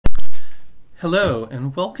Hello,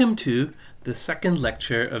 and welcome to the second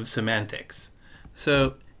lecture of semantics.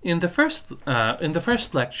 So, in the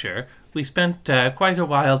first lecture, we spent quite a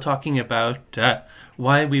while talking about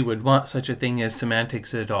why we would want such a thing as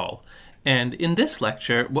semantics at all. And in this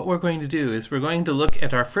lecture, what we're going to do is we're going to look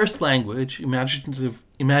at our first language,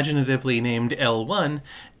 imaginatively named L1,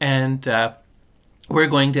 and we're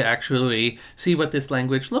going to actually see what this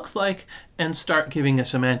language looks like and start giving a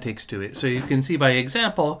semantics to it. So you can see by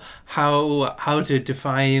example how to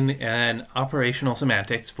define an operational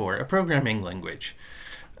semantics for a programming language.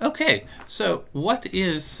 Okay, so what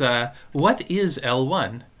is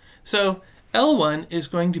L1? So L1 is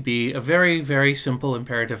going to be a very, very simple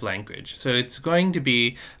imperative language. So it's going to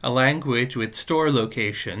be a language with store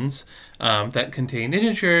locations that contain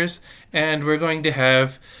integers, and we're going to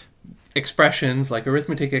have expressions like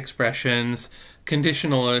arithmetic expressions,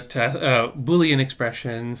 conditional Boolean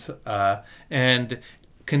expressions, and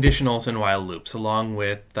conditionals and while loops, along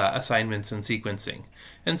with assignments and sequencing.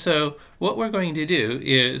 And so what we're going to do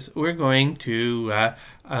is we're going to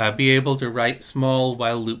be able to write small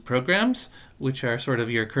while loop programs, which are sort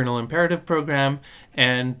of your kernel imperative program,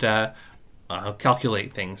 and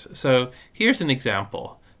calculate things. So here's an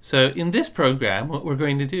example. So in this program, what we're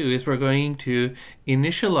going to do is we're going to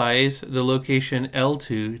initialize the location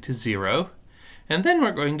L2 to 0, and then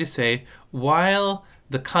we're going to say while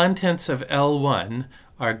the contents of L1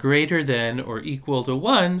 are greater than or equal to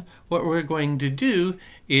 1, what we're going to do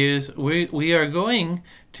is we are going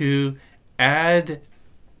to add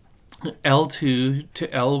L2 to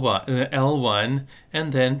L1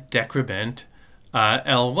 and then decrement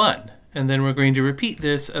L1. And then we're going to repeat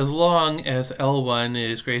this as long as L1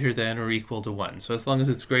 is greater than or equal to 1. So as long as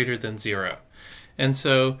it's greater than 0. And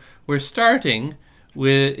so we're starting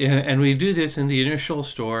with, and we do this in the initial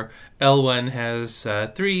store, L1 has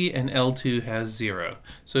 3 and L2 has 0.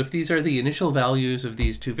 So if these are the initial values of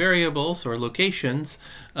these two variables or locations,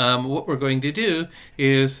 what we're going to do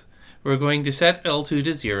is we're going to set L2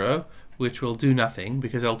 to 0, which will do nothing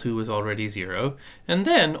because L2 was already 0. And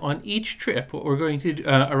then on each trip, what we're going to do,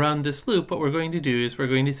 around this loop, what we're going to do is we're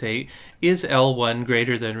going to say, is L1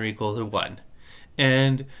 greater than or equal to 1?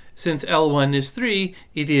 And since L1 is 3,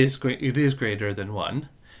 it is greater than 1.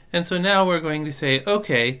 And so now we're going to say,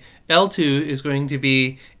 okay, L2 is going to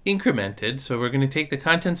be incremented. So we're going to take the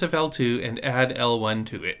contents of L2 and add L1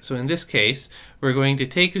 to it. So in this case, we're going to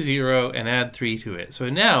take 0 and add 3 to it. So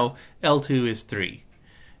now L2 is 3.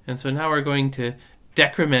 And so now we're going to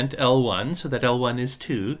decrement L1 so that L1 is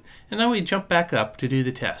 2. And now we jump back up to do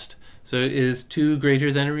the test. So is 2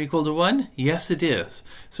 greater than or equal to 1? Yes, it is.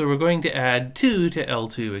 So we're going to add 2 to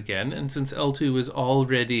L2 again. And since L2 was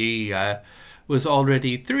already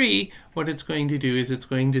 3, what it's going to do is it's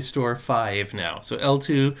going to store 5 now. So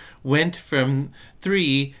L2 went from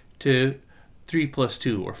 3 to 3 plus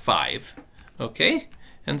 2, or 5. Okay?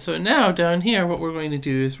 And so now down here, what we're going to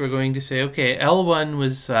do is we're going to say, okay, L1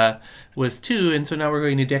 was 2, and so now we're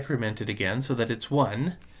going to decrement it again so that it's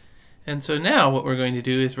 1. And so now what we're going to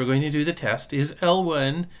do is we're going to do the test. Is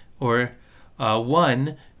L1 or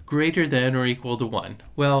 1 greater than or equal to 1?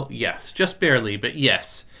 Well, yes, just barely, but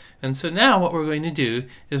yes. And so now what we're going to do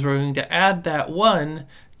is we're going to add that 1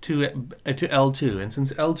 to L2. And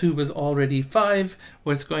since L2 was already 5,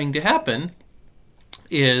 what's going to happen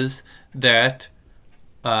is that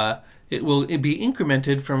it will be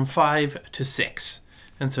incremented from 5 to 6.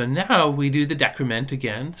 And so now we do the decrement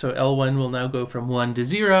again. So L1 will now go from 1 to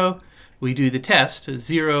 0. We do the test.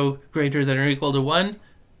 0 greater than or equal to 1?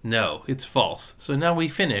 No, it's false. So now we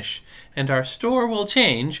finish. And our store will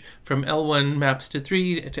change from L1 maps to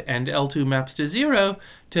 3 and L2 maps to 0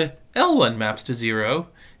 to L1 maps to 0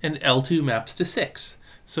 and L2 maps to 6.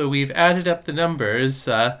 So we've added up the numbers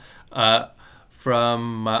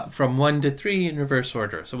from 1 to 3 in reverse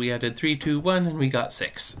order. So we added 3, 2, 1, and we got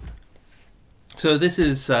 6. So this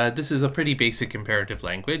is a pretty basic imperative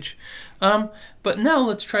language. But now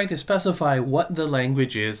let's try to specify what the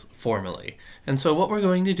language is formally. And so what we're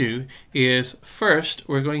going to do is first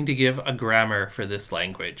we're going to give a grammar for this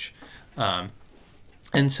language.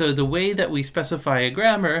 And so the way that we specify a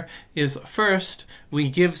grammar is first we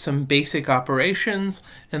give some basic operations,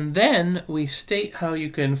 and then we state how you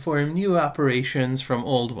can form new operations from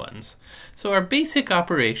old ones. So our basic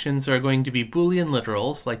operations are going to be Boolean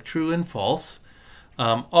literals like true and false,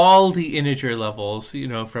 all the integer levels, you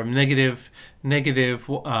know, from negative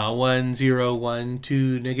 1, 0, 1,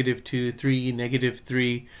 2, -2, 3,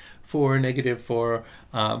 -3, 4, -4,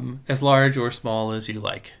 as large or small as you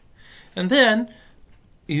like. And then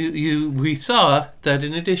we saw that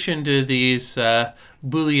in addition to these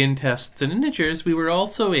Boolean tests and integers, we were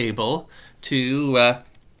also able to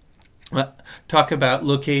talk about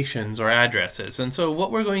locations or addresses. And so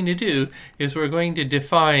what we're going to do is we're going to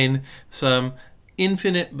define some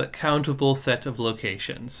infinite but countable set of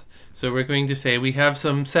locations. So we're going to say we have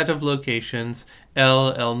some set of locations,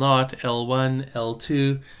 L, L0, L1,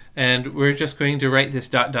 L2, and we're just going to write this ...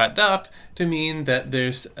 to mean that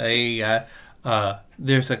there's a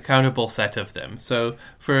countable set of them. So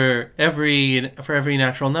for every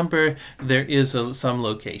natural number, there is some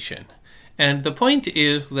location. And the point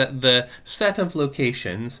is that the set of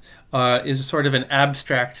locations is sort of an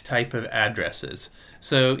abstract type of addresses.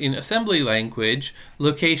 So in assembly language,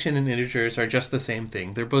 location and integers are just the same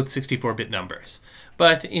thing. They're both 64-bit numbers.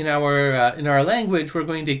 But in our language, we're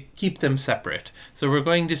going to keep them separate. So we're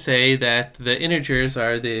going to say that the integers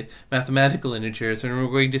are the mathematical integers, and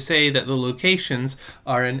we're going to say that the locations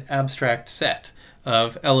are an abstract set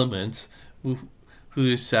of elements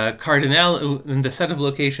whose cardinality, and the set of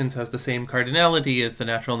locations has the same cardinality as the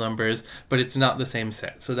natural numbers, but it's not the same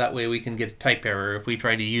set. So that way we can get a type error if we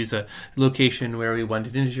try to use a location where we want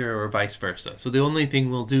an integer or vice versa. So the only thing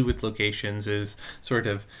we'll do with locations is sort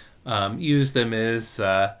of use them as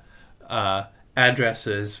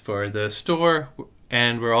addresses for the store,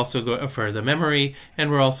 and we're also going for the memory, and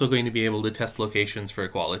we're also going to be able to test locations for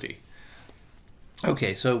equality.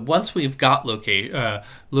 Okay, so once we've got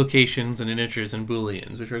locations and integers and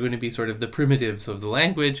booleans, which are going to be sort of the primitives of the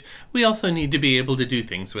language, we also need to be able to do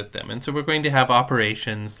things with them. And so we're going to have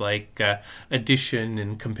operations like addition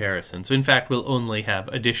and comparison. So in fact, we'll only have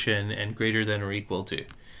addition and greater than or equal to.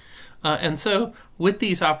 And so with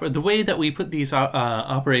these the way that we put these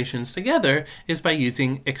operations together is by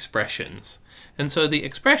using expressions. And so the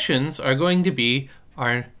expressions are going to be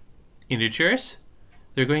our integers.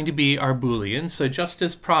 They're going to be our booleans. So just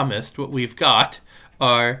as promised, what we've got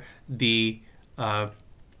are the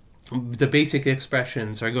basic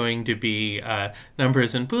expressions are going to be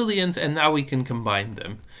numbers and booleans, and now we can combine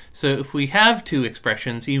them. So if we have two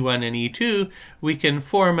expressions, E1 and E2, we can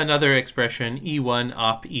form another expression, E1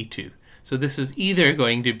 op E2. So this is either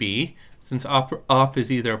going to be, since op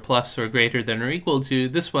is either plus or greater than or equal to,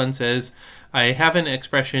 this one says I have an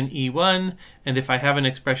expression E1, and if I have an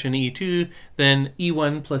expression E2, then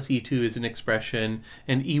E1 plus E2 is an expression,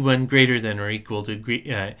 and E1 greater than or equal to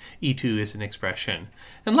E2 is an expression.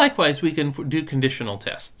 And likewise, we can do conditional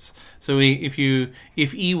tests. So if E1,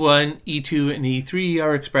 E2, and E3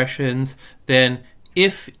 are expressions, then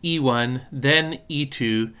if E1, then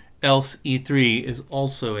E2, else E3 is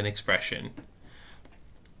also an expression.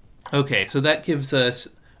 Okay, so that gives us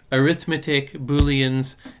arithmetic,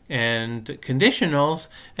 booleans, and conditionals,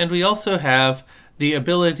 and we also have the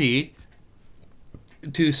ability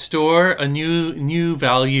to store a new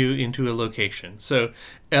value into a location. So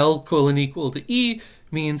L : equal to E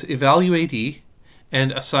means evaluate E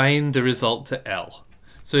and assign the result to L.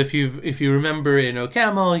 So if you remember in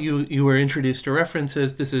OCaml, you were introduced to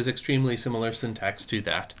references. This is extremely similar syntax to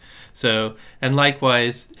that. So, and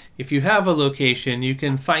likewise, if you have a location, you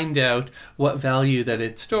can find out what value that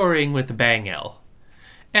it's storing with bang L.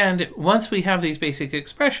 And once we have these basic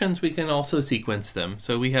expressions, we can also sequence them.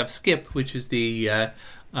 So we have skip, which is the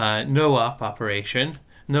no-op operation,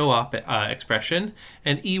 no-op expression,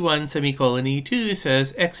 and E1 semicolon E2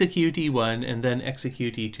 says execute E1 and then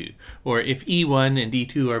execute E2. Or if E1 and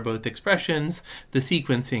E2 are both expressions, the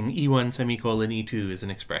sequencing E1 semicolon E2 is an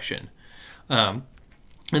expression.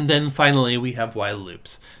 And then finally, we have while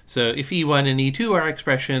loops. So if E1 and E2 are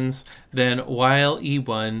expressions, then while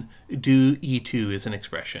E1 do E2 is an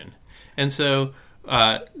expression. And so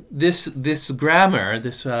this grammar,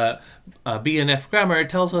 this BNF grammar,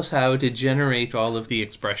 tells us how to generate all of the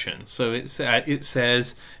expressions. So it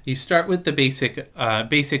says you start with the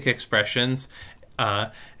basic expressions,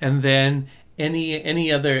 and then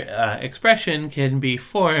any other expression can be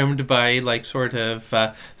formed by like sort of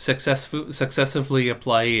successively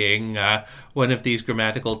applying one of these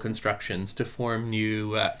grammatical constructions to form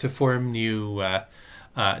new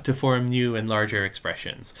and larger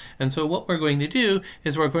expressions. And so what we're going to do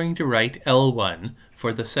is we're going to write L1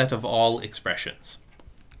 for the set of all expressions.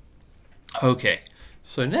 Okay,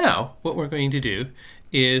 so now what we're going to do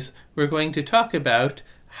is we're going to talk about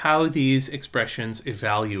how these expressions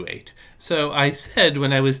evaluate. So I said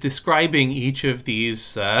when I was describing each of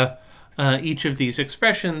these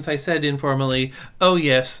expressions, I said informally, oh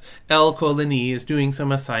yes, L : E is doing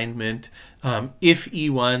some assignment. If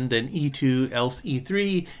E1, then E2, else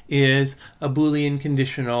E3 is a Boolean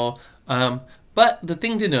conditional. But the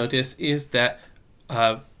thing to notice is that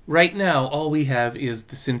right now all we have is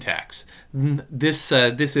the syntax. This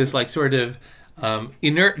is like sort of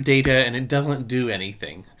inert data, and it doesn't do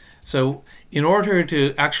anything. So in order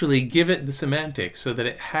to actually give it the semantics so that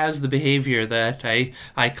it has the behavior that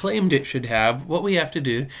I claimed it should have, what we have to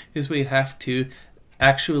do is we have to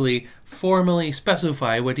actually formally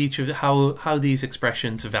specify what each of how these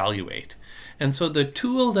expressions evaluate. And so the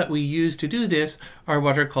tool that we use to do this are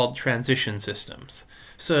what are called transition systems.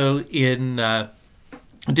 So in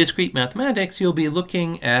discrete mathematics, you'll be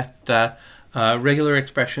looking at regular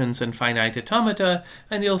expressions and finite automata,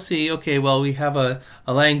 and you'll see, okay, well, we have a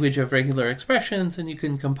language of regular expressions, and you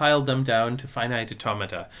can compile them down to finite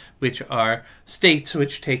automata, which are states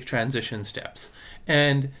which take transition steps.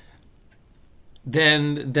 And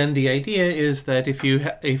then the idea is that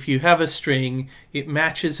if you have a string, it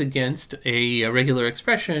matches against a regular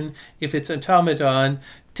expression if its automaton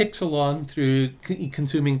ticks along through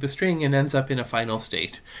consuming the string and ends up in a final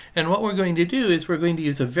state. And what we're going to do is we're going to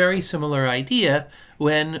use a very similar idea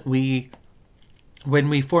when we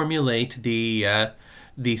formulate the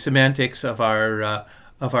semantics of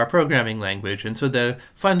our programming language. And so the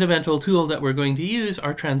fundamental tool that we're going to use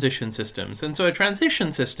are transition systems. And so a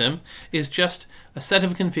transition system is just a set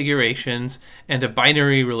of configurations and a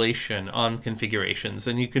binary relation on configurations.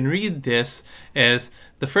 And you can read this as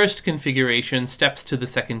the first configuration steps to the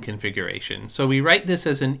second configuration. So we write this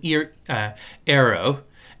as an arrow.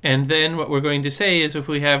 And then what we're going to say is if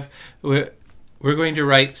we're going to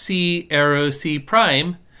write C arrow C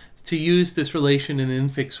prime to use this relation in an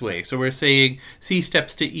infix way. So we're saying C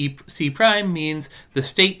steps to C prime means the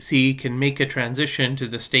state C can make a transition to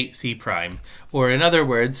the state C prime. Or in other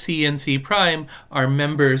words, C and C prime are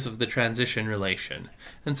members of the transition relation.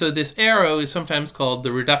 And so this arrow is sometimes called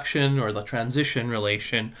the reduction or the transition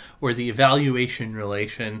relation or the evaluation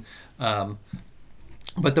relation.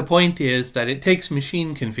 But the point is that it takes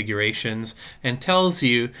machine configurations and tells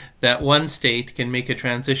you that one state can make a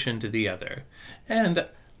transition to the other. And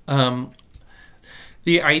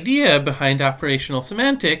the idea behind operational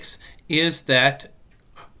semantics is that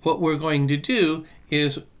what we're going to do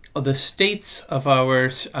is the states of our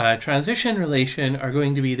transition relation are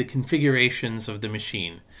going to be the configurations of the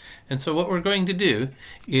machine. And so what we're going to do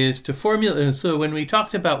is to formulate, so when we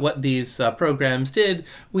talked about what these programs did,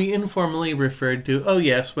 we informally referred to, oh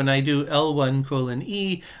yes, when I do L1 colon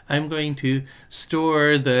E, I'm going to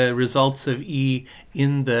store the results of E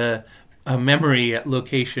in the memory at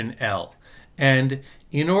location L. And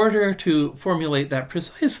in order to formulate that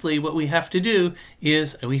precisely, what we have to do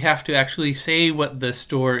is we have to actually say what the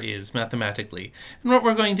store is mathematically. And what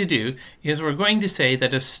we're going to do is we're going to say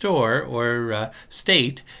that a store or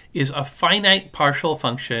state is a finite partial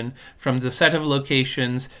function from the set of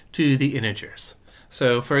locations to the integers.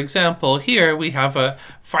 So for example, here we have a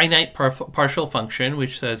finite partial function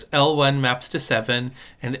which says L1 maps to 7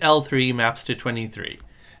 and L3 maps to 23.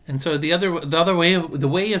 And so the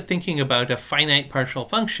way of thinking about a finite partial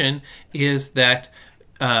function is that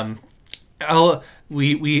S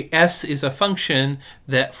is a function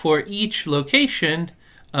that for each location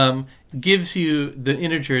gives you the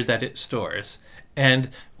integer that it stores. And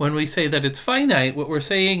when we say that it's finite, what we're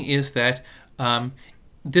saying is that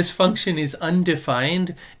this function is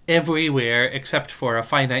undefined everywhere except for a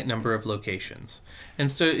finite number of locations. And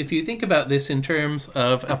so if you think about this in terms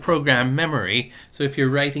of a program memory, so if you're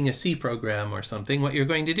writing a C program or something, what you're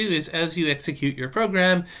going to do is as you execute your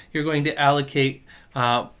program, you're going to allocate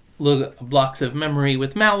blocks of memory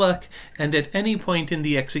with malloc, and at any point in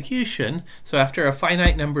the execution, so after a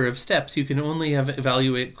finite number of steps, you can only have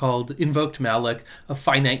invoked malloc a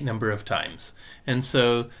finite number of times. And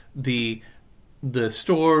so the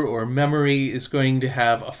store or memory is going to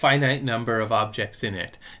have a finite number of objects in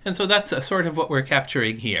it. And so that's sort of what we're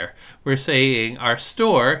capturing here. We're saying our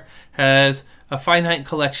store has a finite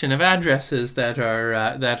collection of addresses that are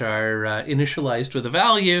initialized with a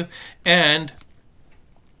value, and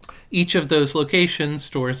each of those locations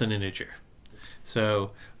stores an integer. So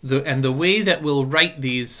the way that we'll write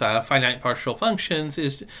these finite partial functions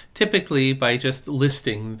is typically by just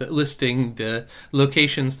listing the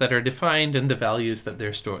locations that are defined and the values that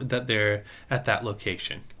they're at that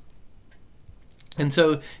location. And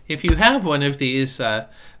so if you have one of these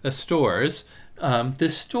stores,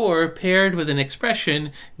 this store paired with an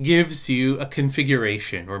expression gives you a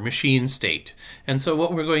configuration or machine state. And so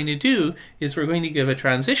what we're going to do is we're going to give a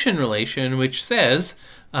transition relation which says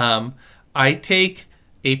I take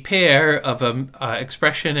a pair of an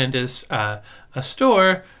expression and a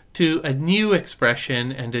store to a new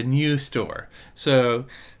expression and a new store. So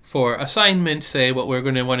for assignment, say what we're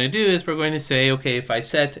going to want to do is we're going to say, okay, if I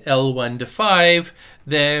set L1 to 5,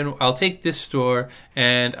 then I'll take this store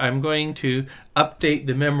and I'm going to update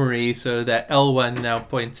the memory so that L1 now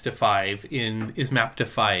points to 5 is mapped to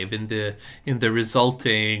 5 in the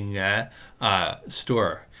resulting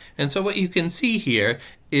store. And so what you can see here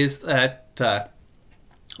is that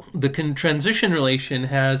the transition relation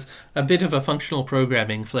has a bit of a functional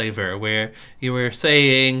programming flavor where you were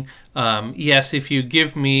saying, yes, if you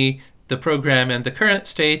give me the program and the current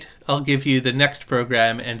state, I'll give you the next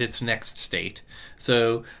program and its next state.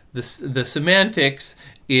 So the semantics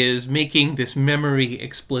is making this memory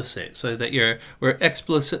explicit so that we're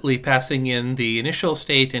explicitly passing in the initial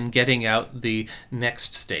state and getting out the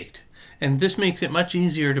next state. And this makes it much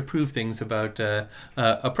easier to prove things about a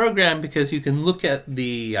program because you can look at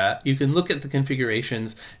the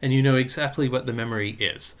configurations and you know exactly what the memory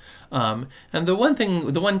is. And the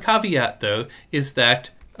one caveat though is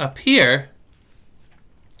that up here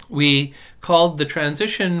we called the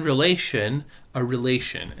transition relation a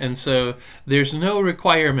relation, and so there's no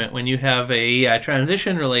requirement when you have a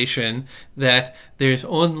transition relation that there's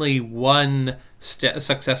only one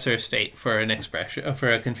successor state for an expression for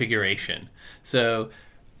a configuration. So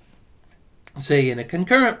say in a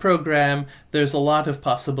concurrent program there's a lot of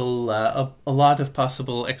possible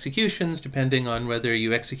executions depending on whether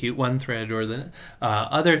you execute one thread or the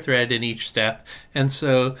other thread in each step, and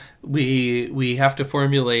so we have to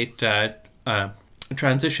formulate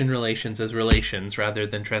transition relations as relations rather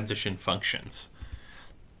than transition functions.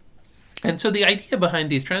 And so the idea behind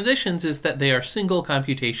these transitions is that they are single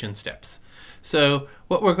computation steps. So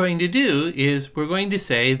what we're going to do is we're going to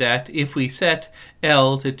say that if we set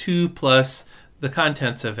L to 2 plus the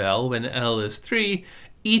contents of L when L is 3,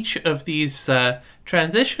 each of these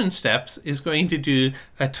transition steps is going to do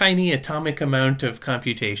a tiny atomic amount of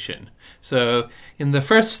computation. So in the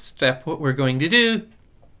first step, what we're going to do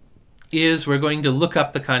is we're going to look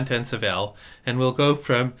up the contents of L, and we'll go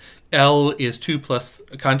from L is 2 plus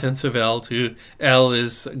contents of L to L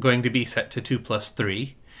is going to be set to 2 plus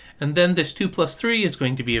 3. And then this 2 plus 3 is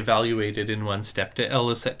going to be evaluated in one step to L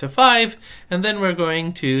is set to 5. And then we're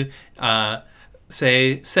going to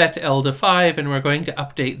say set L to 5, and we're going to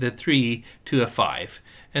update the 3 to a 5.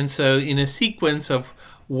 And so in a sequence of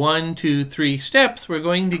 1, 2, 3 steps, we're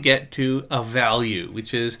going to get to a value,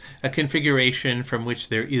 which is a configuration from which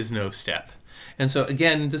there is no step. And so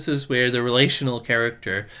again, this is where the relational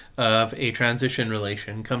character of a transition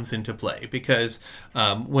relation comes into play, because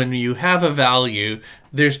when you have a value,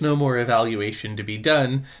 there's no more evaluation to be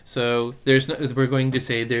done. So we're going to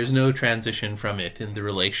say there's no transition from it in the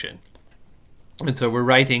relation. And so we're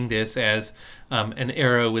writing this as an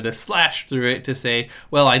arrow with a slash through it to say,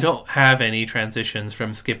 well, I don't have any transitions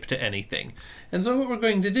from skip to anything. And so what we're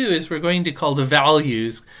going to do is we're going to call the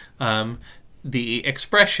values the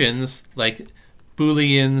expressions like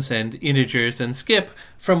booleans and integers and skip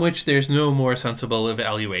from which there's no more sensible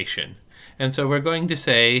evaluation. And so we're going to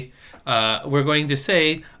say,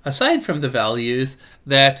 aside from the values,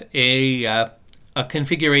 that a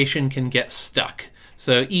configuration can get stuck.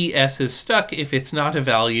 So ES is stuck if it's not a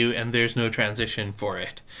value and there's no transition for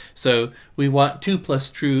it. So we want 2 plus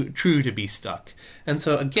true to be stuck. And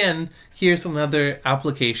so again, here's another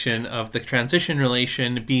application of the transition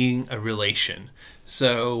relation being a relation.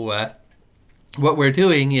 So what we're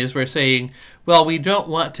doing is we're saying, well, we don't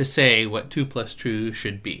want to say what 2 plus true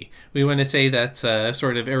should be. We want to say that's a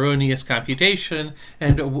sort of erroneous computation,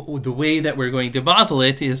 and the way that we're going to model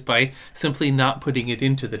it is by simply not putting it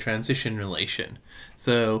into the transition relation.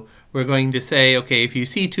 So we're going to say, okay, if you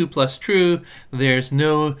see 2 plus true, there's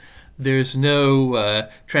no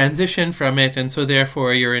transition from it, and so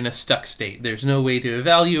therefore you're in a stuck state. There's no way to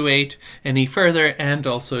evaluate any further, and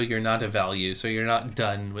also you're not a value, so you're not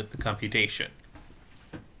done with the computation.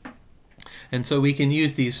 And so we can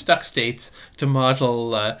use these stuck states to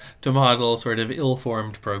model sort of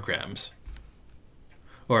ill-formed programs,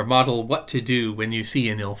 or model what to do when you see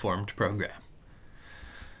an ill-formed program.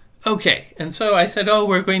 Okay, and so I said, oh,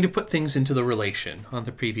 we're going to put things into the relation on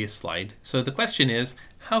the previous slide. So the question is,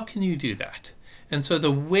 how can you do that? And so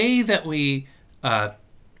the way that we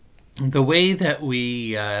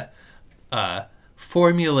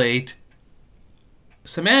formulate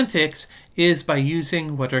semantics is by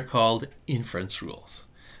using what are called inference rules.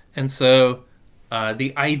 And so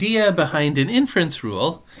the idea behind an inference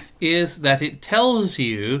rule is that it tells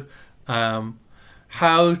you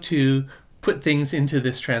how to put things into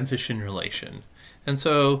this transition relation. And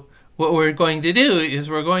so what we're going to do is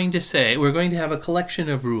we're going to have a collection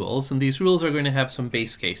of rules, and these rules are going to have some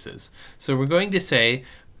base cases. So we're going to say,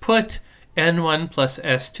 put n1 plus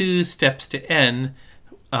s2 steps to n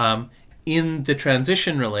in the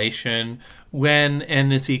transition relation when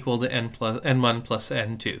n is equal to n1 plus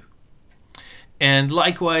n2. And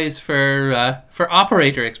likewise for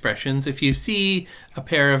operator expressions, if you see a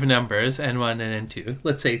pair of numbers, n1 and n2,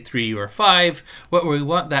 let's say 3 or 5, what we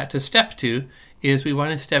want that to step to is we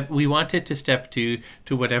want it to step to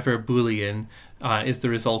whatever Boolean is the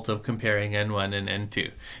result of comparing n1 and n2.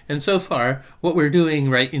 And so far, what we're doing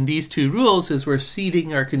right in these two rules is we're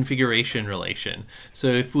seeding our configuration relation. So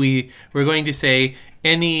if we're going to say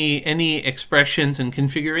any expressions and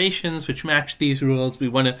configurations which match these rules, we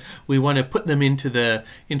want to put them into the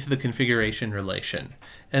configuration relation.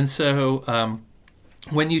 And so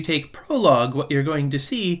when you take Prolog, what you're going to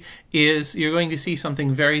see is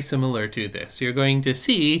something very similar to this. You're going to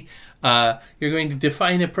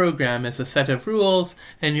define a program as a set of rules,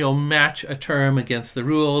 and you'll match a term against the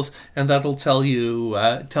rules, and that'll tell you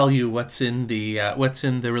what's in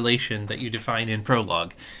the relation that you define in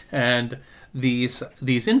Prolog. And these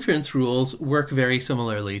inference rules work very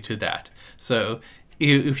similarly to that. So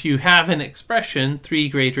if you have an expression 3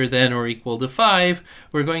 greater than or equal to 5,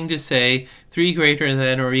 we're going to say 3 greater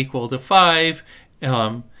than or equal to 5,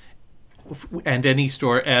 and any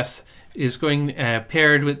store s is going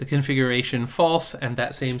paired with the configuration false, and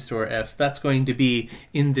that same store s, that's going to be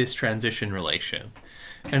in this transition relation.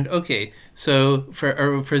 And okay, so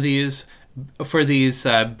for these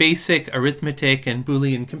basic arithmetic and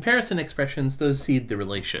Boolean comparison expressions, those seed the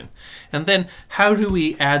relation. And then how do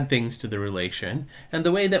we add things to the relation? And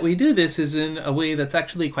the way that we do this is in a way that's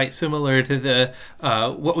actually quite similar to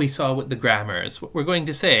what we saw with the grammars. What we're going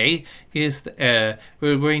to say is that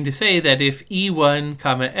if E1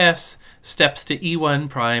 comma S steps to E1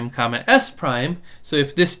 prime comma S prime, so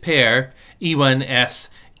if this pair E1 S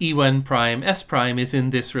E1 prime S prime is in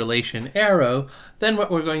this relation arrow, then what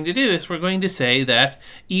we're going to do is we're going to say that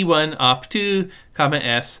E1 op 2 comma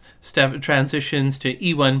S transitions to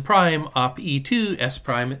E1 prime op E2 S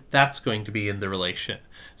prime. That's going to be in the relation.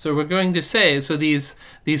 So we're going to say, so these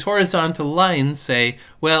horizontal lines say,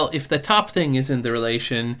 well, if the top thing is in the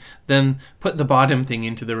relation, then put the bottom thing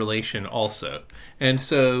into the relation also. And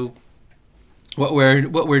so what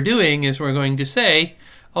we're doing is we're going to say,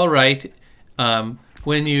 all right,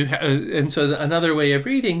 and so another way of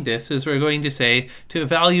reading this is we're going to say to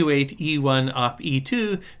evaluate E1 op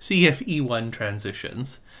E2, see if E1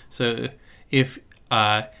 transitions. So if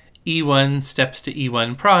E1 steps to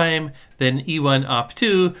E1 prime, then E1 op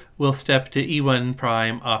 2 will step to E1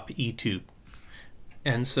 prime op E2.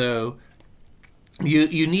 And so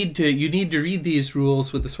you need to read these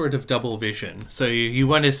rules with a sort of double vision. So you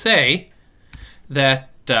want to say that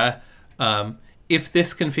if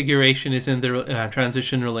this configuration is in the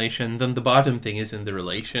transition relation, then the bottom thing is in the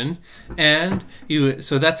relation. And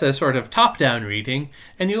so that's a sort of top-down reading.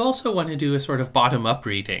 And you also want to do a sort of bottom-up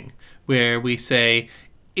reading, where we say,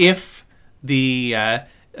 if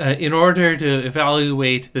in order to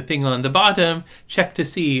evaluate the thing on the bottom, check to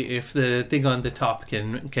see if the thing on the top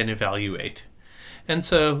can evaluate. And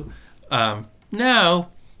so now,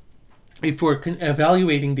 if we're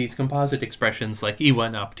evaluating these composite expressions like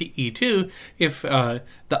E1 op E2, if the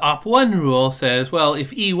op1 rule says, well,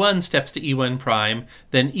 if E1 steps to E1 prime,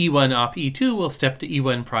 then E1 op E2 will step to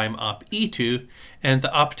E1 prime op E2. And the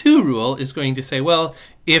op2 rule is going to say, well,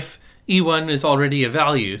 if E1 is already a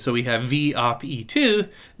value, so we have V op E2,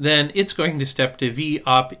 then it's going to step to V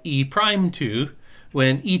op E prime 2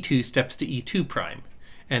 when E2 steps to E2 prime,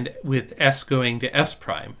 and with S going to S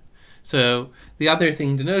prime. So the other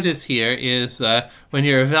thing to notice here is when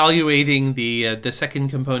you're evaluating the second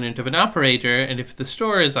component of an operator, and if the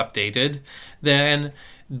store is updated, then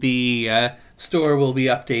the store will be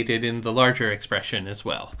updated in the larger expression as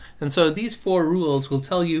well. And so these 4 rules will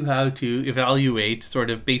tell you how to evaluate sort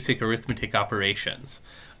of basic arithmetic operations.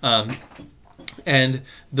 And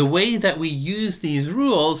the way that we use these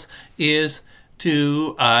rules is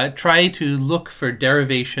to try to look for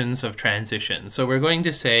derivations of transitions. So we're going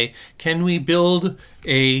to say, can we build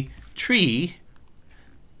a tree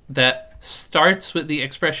that starts with the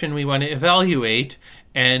expression we want to evaluate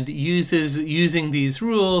and using these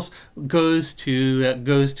rules goes to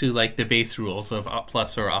like the base rules of op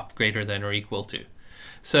plus or op greater than or equal to.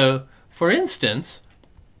 So for instance,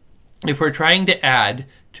 if we're trying to add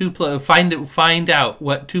find out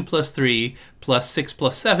what 2 plus 3 plus 6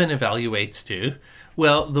 plus 7 evaluates to,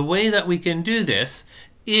 well, the way that we can do this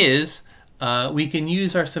is we can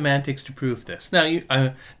use our semantics to prove this.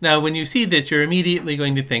 Now, when you see this, you're immediately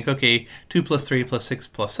going to think, okay, 2 plus 3 plus 6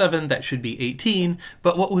 plus 7, that should be 18.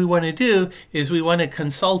 But what we want to do is we want to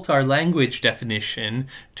consult our language definition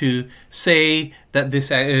to say that this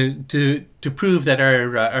to prove that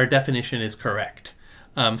our definition is correct.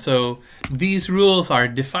 So these rules are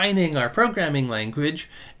defining our programming language,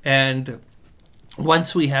 and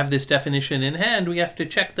once we have this definition in hand, we have to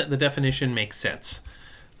check that the definition makes sense.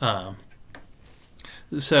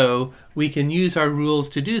 So we can use our rules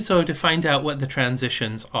to do so to find out what the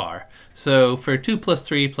transitions are. So for 2 plus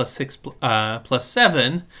 3 plus 6 plus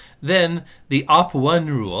 7, then the op1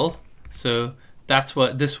 rule, so that's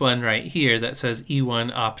what this one right here that says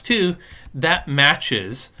E1 op2, that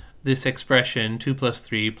matches this expression 2 plus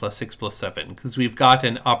 3 plus 6 plus 7, because we've got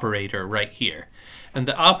an operator right here. And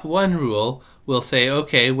the op1 rule will say,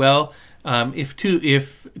 okay, well, if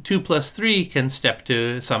 2 plus 3 can step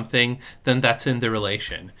to something, then that's in the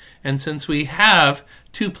relation. And since we have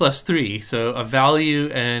 2 plus 3, so a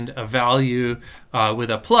value and a value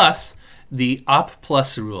with a plus, the op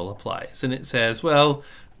plus rule applies. And it says, well,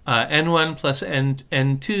 n1 plus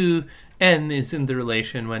n2, n is in the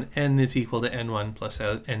relation when n is equal to n1 plus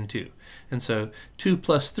n2. And so 2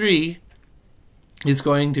 plus 3 is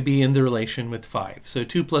going to be in the relation with 5. So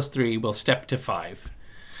 2 plus 3 will step to 5.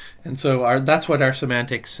 And so that's what our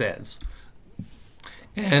semantics says.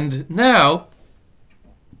 And now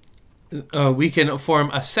we can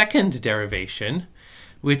form a second derivation,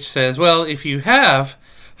 which says, well, if you have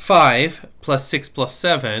 5 plus 6 plus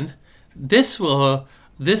 7, this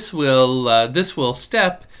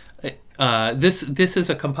is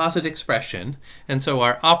a composite expression, and so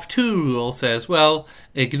our op2 rule says, well,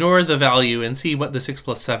 ignore the value and see what the 6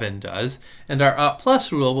 plus 7 does, and our op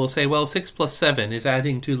plus rule will say, well, 6 plus 7 is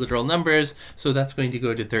adding two literal numbers, so that's going to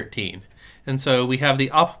go to 13. And so we have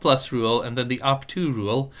the op plus rule and then the op2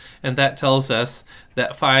 rule, and that tells us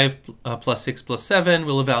that 5 plus 6 plus 7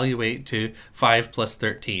 will evaluate to 5 plus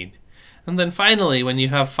 13. And then finally, when you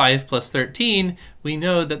have 5 plus 13, we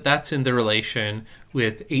know that that's in the relation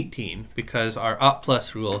with 18, because our op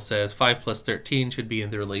plus rule says 5 plus 13 should be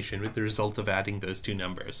in the relation with the result of adding those two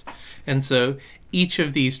numbers. And so each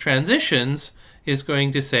of these transitions is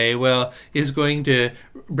going to say, well,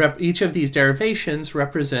 each of these derivations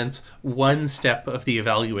represents one step of the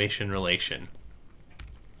evaluation relation.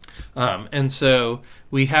 And so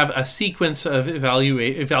we have a sequence of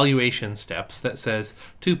evaluation steps that says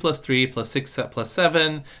 2 plus 3 plus 6 plus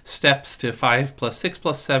 7 steps to 5 plus 6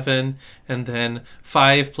 plus 7, and then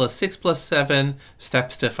 5 plus 6 plus 7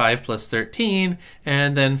 steps to 5 plus 13,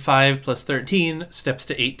 and then 5 plus 13 steps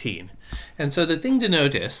to 18. And so the thing to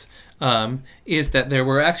notice is that there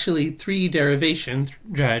were actually 3 derivation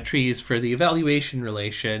trees for the evaluation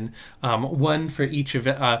relation, one for each of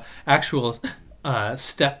actual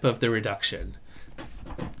step of the reduction.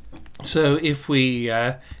 So if we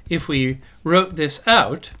wrote this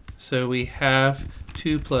out, so we have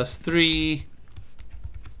 2 plus 3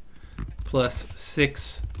 plus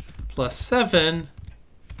 6 plus 7,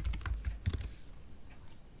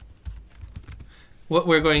 what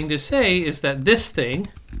we're going to say is that this thing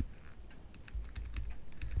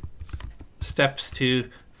steps to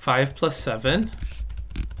 5 plus 7,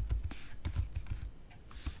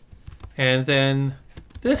 and then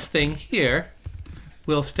this thing here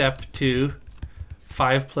will step to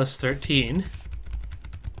 5 plus 13,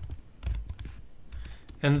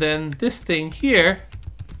 and then this thing here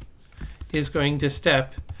is going to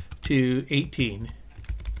step to 18.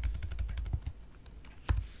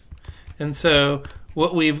 And so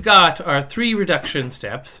what we've got are 3 reduction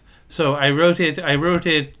steps. So I wrote it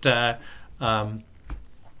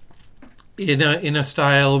in a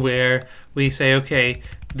style where we say, okay,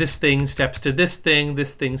 this thing steps to this thing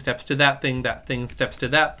steps to that thing steps to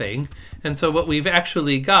that thing. And so what we've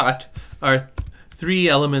actually got are 3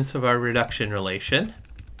 elements of our reduction relation.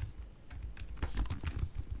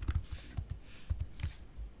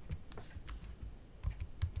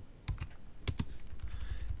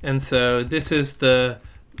 And so this is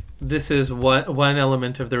one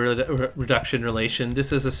element of the reduction relation.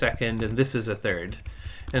 This is a second, and this is a third.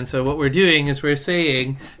 And so what we're doing is we're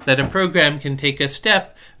saying that a program can take a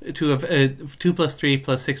step to 2 plus 3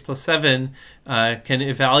 plus 6 plus 7 can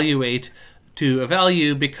evaluate to a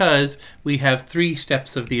value because we have 3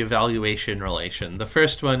 steps of the evaluation relation. The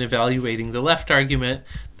first one evaluating the left argument,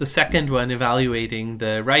 the second one evaluating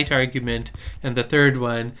the right argument, and the third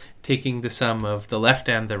one taking the sum of the left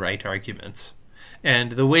and the right arguments.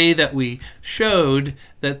 And the way that we showed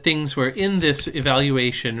that things were in this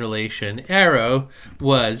evaluation relation arrow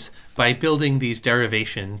was by building these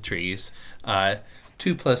derivation trees.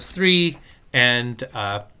 2 plus 3 and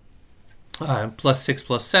plus 6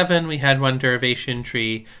 plus 7, we had one derivation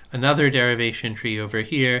tree, another derivation tree over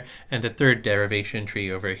here, and a third derivation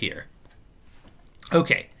tree over here.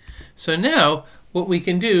 Okay, so now what we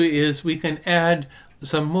can do is we can add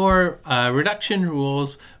reduction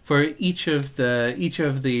rules for each of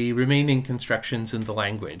the remaining constructions in the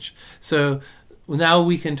language. So now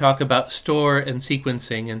we can talk about store and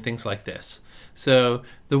sequencing and things like this. So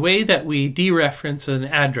the way that we dereference an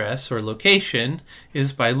address or location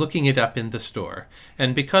is by looking it up in the store.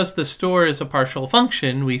 And because the store is a partial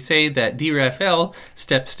function, we say that deref L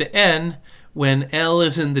steps to n when L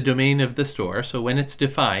is in the domain of the store, so when it's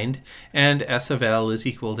defined, and S of L is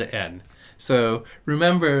equal to n. So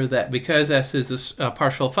remember that because S is a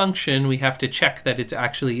partial function, we have to check that it's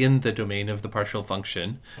actually in the domain of the partial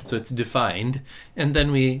function, so it's defined, and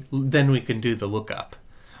then we can do the lookup.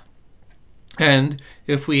 And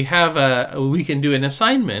if we have we can do an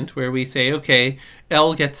assignment where we say, okay,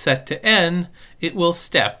 L gets set to n, it will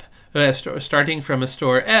step, starting from a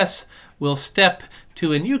store S, will step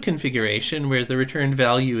to a new configuration where the returned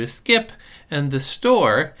value is skip, and the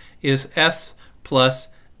store is S plus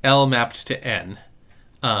L mapped to n.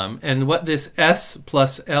 And what this S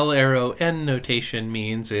plus L arrow n notation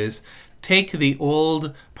means is take the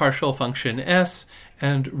old partial function S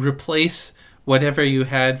and replace whatever you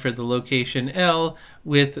had for the location L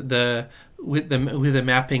with a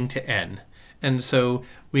mapping to n. And so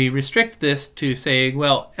we restrict this to saying,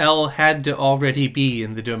 well, L had to already be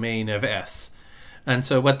in the domain of S. And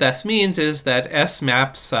so what this means is that S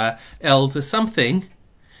maps L to something,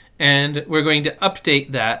 and we're going to update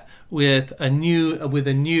that with a new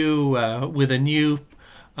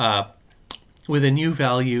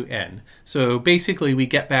value n. So basically we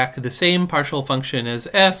get back the same partial function as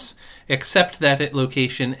S, except that at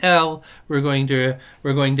location L we're going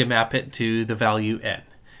to map it to the value n.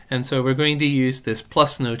 And so we're going to use this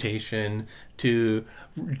plus notation to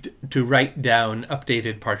write down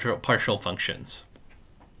updated partial functions.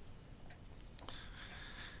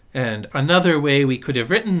 And another way we could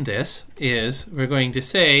have written this is we're going to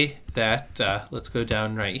say that, let's go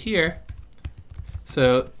down right here.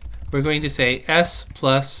 So we're going to say S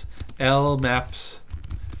plus L maps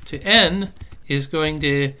to n is going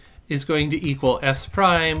to equal S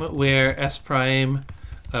prime, where S prime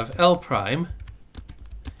of L prime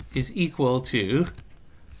is equal to,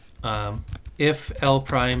 if L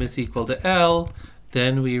prime is equal to L,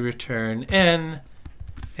 then we return n,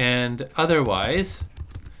 and otherwise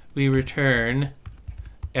we return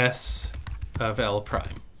S of L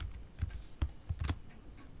prime.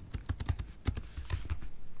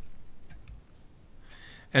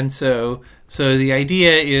 And so the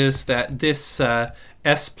idea is that this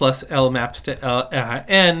S plus L maps to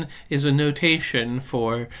n is a notation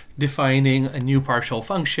for defining a new partial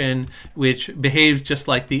function which behaves just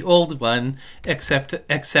like the old one, except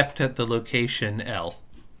at the location L.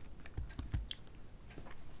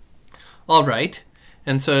 All right.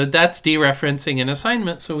 And so that's dereferencing an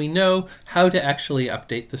assignment, so we know how to actually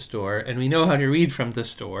update the store, and we know how to read from the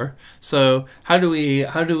store. So how do we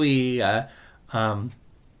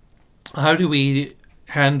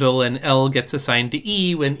handle an L gets assigned to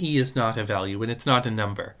E when E is not a value, when it's not a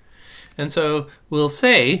number? And so we'll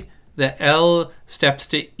say that L steps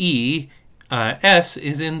to E, S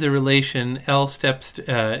is in the relation L steps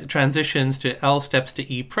transitions to L steps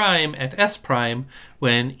to E prime at S prime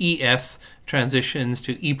when ES transitions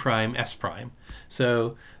to E prime S prime.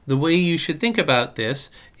 So the way you should think about this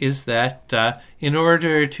is that in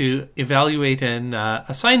order to evaluate an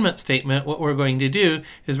assignment statement, what we're going to do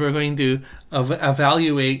is we're going to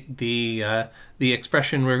evaluate the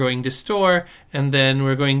expression we're going to store, and then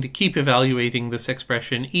we're going to keep evaluating this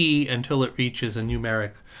expression E until it reaches a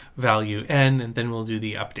numeric value n, and then we'll do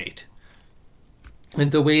the update.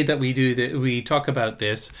 And the way that we talk about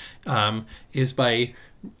this is by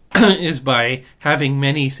having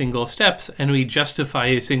many single steps, and we justify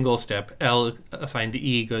a single step. L assigned to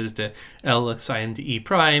E goes to L assigned to E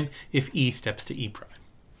prime if E steps to E prime.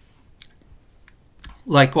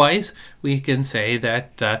 Likewise, we can say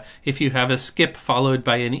that if you have a skip followed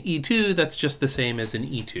by an E2, that's just the same as an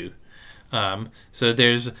E2. So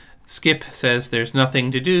there's skip says there's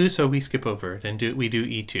nothing to do, so we skip over it and we do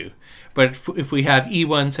E2. But if we have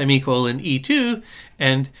E1 semicolon E2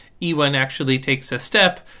 and E1 actually takes a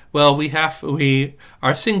step, well,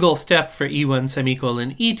 our single step for E1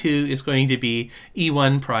 semicolon E2 is going to be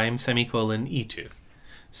E1 prime semicolon E2.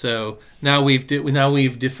 So now we've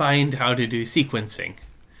defined how to do sequencing.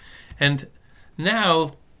 And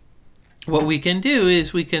now what we can do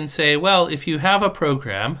is we can say, well, if you have a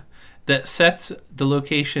program that sets the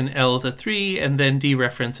location L to 3 and then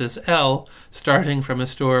dereferences L, starting from a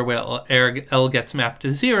store where L gets mapped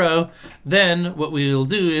to 0, then what we will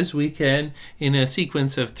do is we can, in a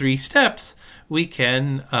sequence of 3 steps, we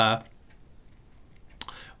can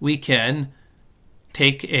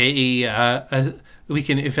take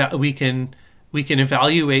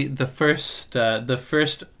evaluate the first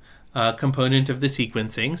component of the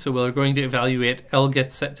sequencing. So we're going to evaluate L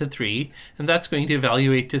gets set to 3, and that's going to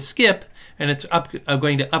evaluate to skip, and it's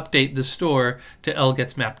going to update the store to L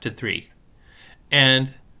gets mapped to 3.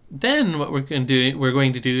 And then what we're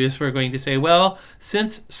going to do is we're going to say, well,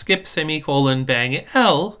 since skip semicolon bang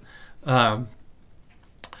L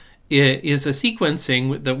is a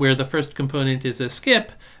sequencing where the first component is a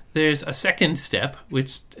skip, there's a second step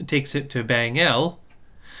which takes it to bang L.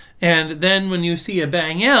 And then when you see a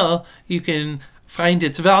bang L, you can find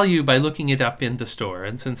its value by looking it up in the store.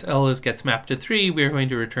 And since L gets mapped to 3, we're going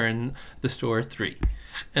to return the store 3.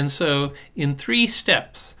 And so in 3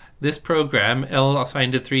 steps, this program, L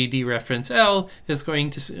assigned to 3 dereference L, is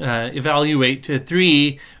going to evaluate to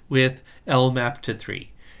 3 with L mapped to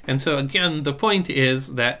 3. And so again, the point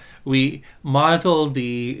is that we model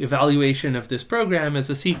the evaluation of this program as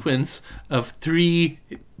a sequence of 3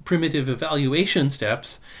 primitive evaluation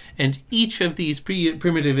steps, and each of these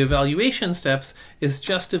primitive evaluation steps is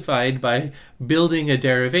justified by building a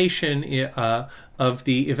derivation of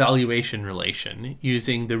the evaluation relation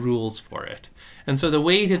using the rules for it. And so the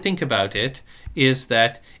way to think about it is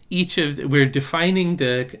that we're defining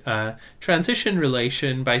the transition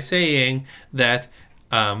relation by saying that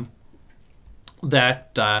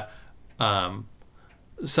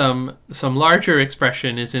some larger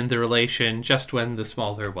expression is in the relation just when the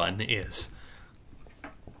smaller one is.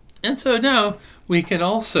 And so now we can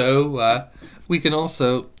also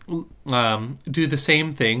do the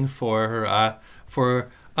same thing for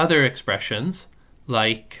other expressions,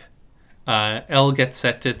 like L gets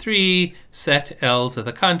set to 3, set L to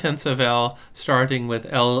the contents of L, starting with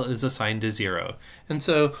L is assigned to 0. And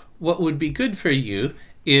so what would be good for you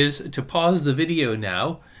is to pause the video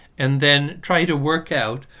now and then try to work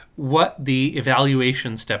out what the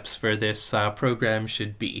evaluation steps for this program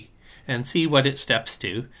should be, and see what it steps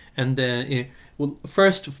to. And then we'll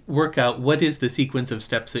first work out what is the sequence of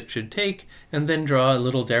steps it should take, and then draw a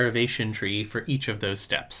little derivation tree for each of those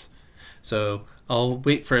steps. So I'll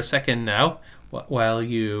wait for a second now while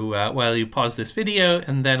you pause this video,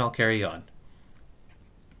 and then I'll carry on.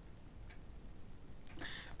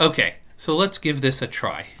 Okay, so let's give this a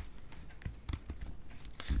try.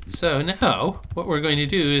 So now what we're going to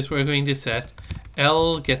do is we're going to set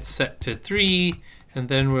L gets set to 3, and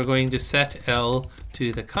then we're going to set L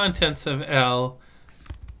to the contents of L,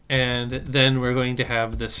 and then we're going to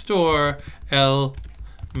have the store L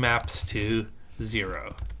maps to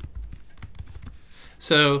 0.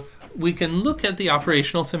 So we can look at the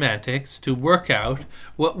operational semantics to work out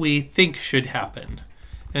what we think should happen.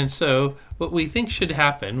 And so what we think should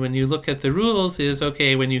happen when you look at the rules is,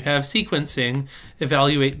 okay, when you have sequencing,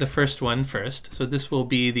 evaluate the first one first. So this will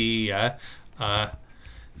be the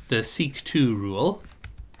seek2 rule.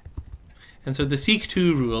 And so the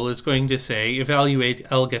seek2 rule is going to say evaluate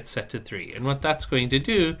L gets set to 3. And what that's going to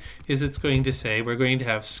do is it's going to say we're going to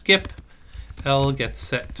have skip L gets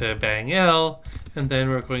set to bang L, and then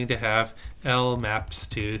we're going to have L maps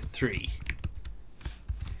to 3.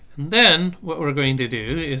 And then what we're going to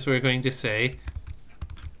do is we're going to say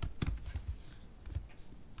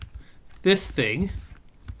this thing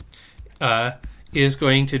is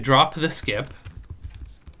going to drop the skip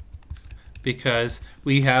because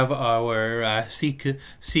we have our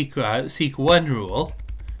seek1 rule.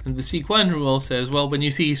 And the seek1 rule says, well, when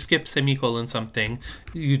you see skip semicolon something,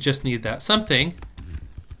 you just need that something.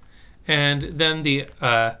 And then the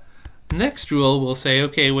next rule will say,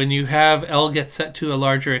 okay, when you have L get set to a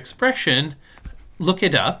larger expression, look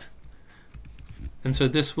it up. And so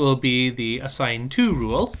this will be the assign2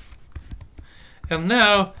 rule. And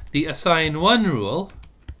now the assign1 rule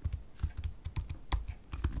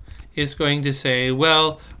is going to say,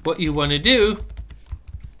 well, what you want to do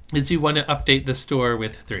is you want to update the store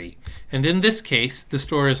with 3. And in this case, the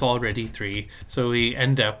store is already 3, so we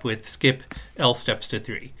end up with skip L steps to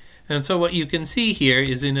 3. And so what you can see here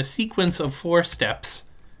is in a sequence of 4 steps,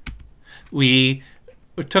 we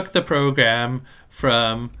took the program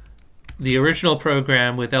from the original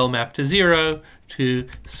program with L mapped to 0 to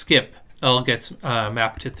skip L gets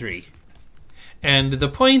mapped to 3. And the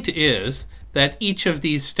point is that each of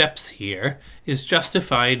these steps here is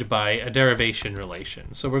justified by a derivation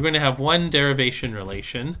relation. So we're going to have one derivation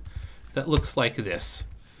relation that looks like this.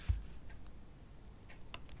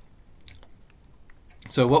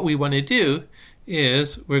 So what we want to do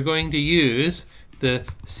is we're going to use the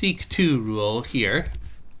seek2 rule here.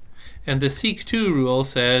 And the seek2 rule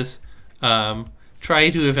says try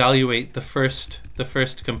to evaluate the first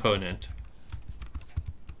component.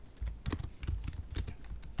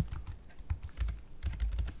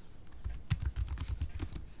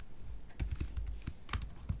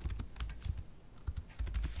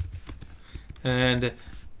 And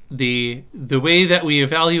the way that we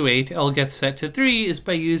evaluate L gets set to 3 is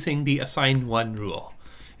by using the assign 1 rule.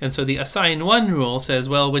 And so the assign 1 rule says,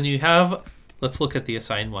 well, when you have, let's look at the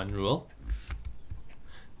assign 1 rule.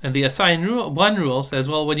 And the assign 1 rule says,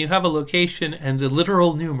 well, when you have a location and a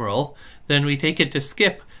literal numeral, then we take it to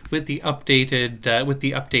skip with the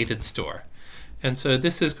updated store. And so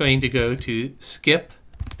this is going to go to skip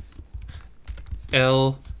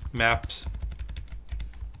L maps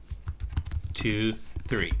to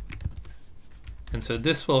 3. And so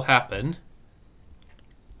this will happen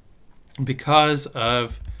because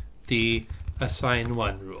of the assign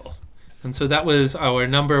 1 rule. And so that was our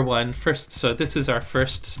number one first. So this is our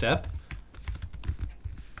first step.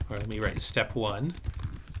 Or let me write step 1.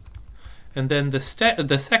 And then the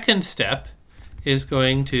second step is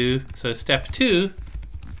going to, so step 2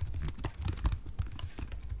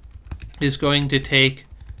 is going to take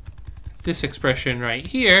this expression right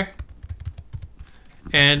here,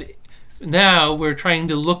 and now we're trying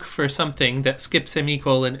to look for something that skips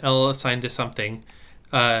semicolon L assigned to something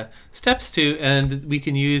steps to, and we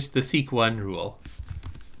can use the seek 1 rule.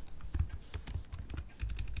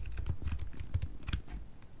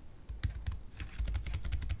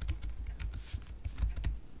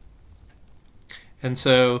 And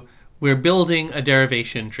so we're building a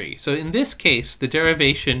derivation tree. So in this case, the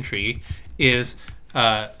derivation tree is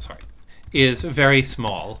very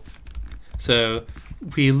small. So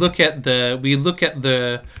we look at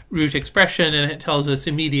the root expression, and it tells us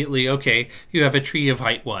immediately, okay, you have a tree of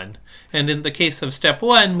height 1. And in the case of step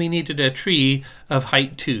 1, we needed a tree of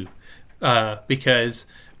height 2 because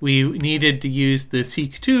we needed to use the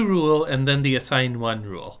seek 2 rule and then the assign 1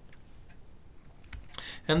 rule.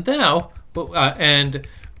 And now, and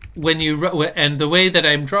the way that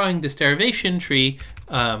I'm drawing this derivation tree,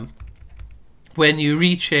 when you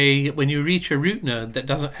reach a root node that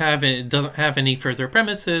doesn't have any further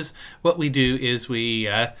premises, what we do is we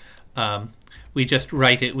just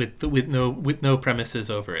write it with no premises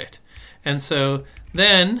over it. And so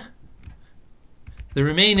then the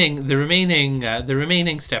remaining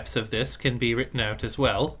steps of this can be written out as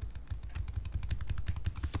well.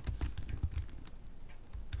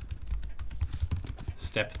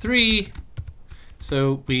 Step 3,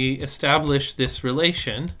 so we establish this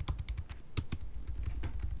relation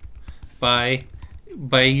by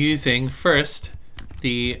using first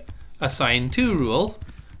the assign 2 rule,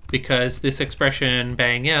 because this expression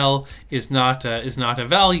bang L is not a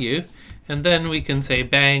value, and then we can say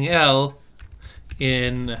bang L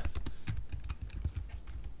in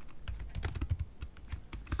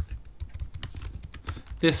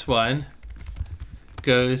this one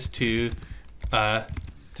goes to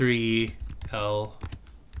 3L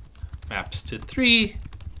maps to 3,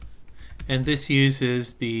 and this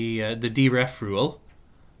uses the deref rule.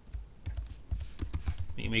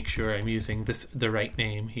 Let me make sure I'm using the right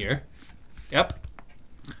name here. Yep.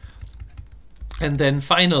 And then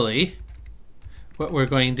finally, what we're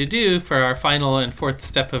going to do for our final and fourth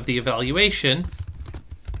step of the evaluation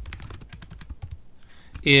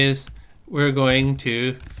is we're going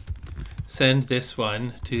to send this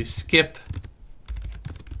one to skip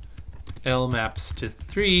L maps to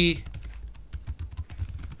 3,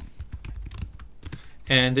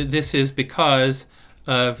 and this is because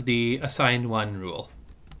of the assign 1 rule.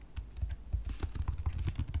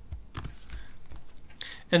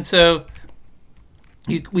 And so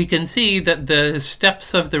we can see that the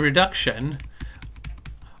steps of the reduction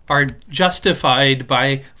are justified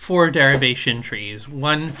by 4 derivation trees,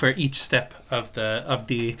 one for each step of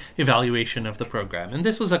the evaluation of the program. And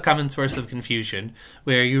this was a common source of confusion,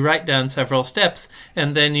 where you write down several steps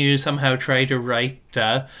and then you somehow try to write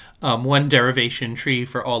one derivation tree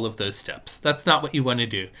for all of those steps. That's not what you want to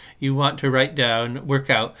do. You want to work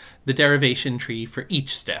out the derivation tree for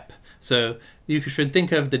each step. So you should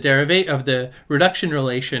think of the reduction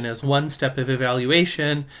relation as one step of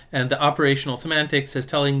evaluation, and the operational semantics as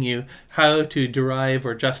telling you how to derive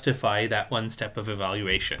or justify that one step of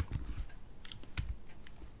evaluation.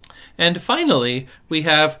 And finally, we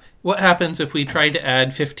have what happens if we try to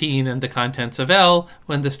add 15 and the contents of L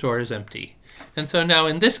when the store is empty. And so now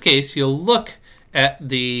in this case, you'll look at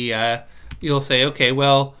you'll say, okay,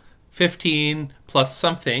 well, 15 plus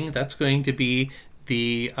something, that's going to be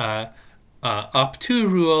the op2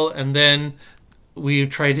 rule, and then we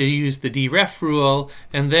try to use the deref rule,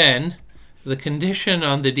 and then the condition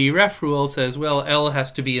on the deref rule says, well, L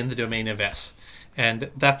has to be in the domain of S, and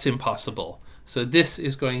that's impossible. So this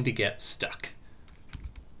is going to get stuck.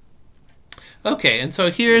 Okay, and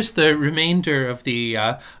so here's the remainder of the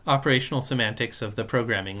operational semantics of the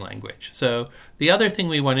programming language. So the other thing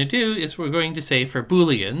we want to do is we're going to say for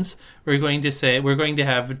Booleans, we're going to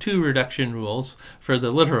have two reduction rules for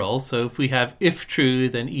the literals. So if we have if true,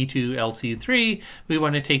 then E2 else E3, we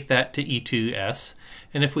want to take that to E2S.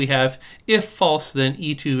 And if we have if false, then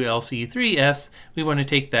E2 else E3S, we want to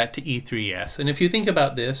take that to E3S. And if you think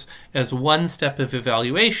about this as one step of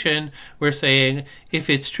evaluation, we're saying if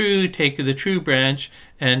it's true, take the true branch,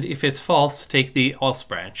 and if it's false, take the else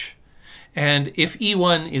branch. And if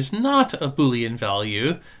E1 is not a Boolean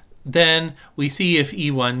value, then we see if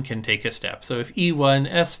E1 can take a step. So if E1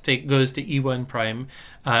 S goes to E1 prime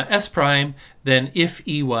S prime, then if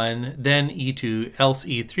E1, then E2 else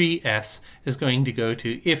E3 S is going to go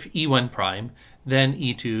to if E1 prime, then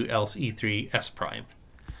E2 else E3 S prime.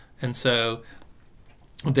 And so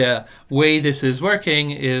the way this is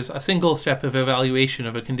working is a single step of evaluation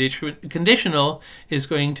of a conditional is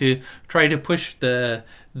going to try to push the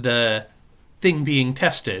thing being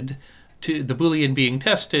tested to the Boolean being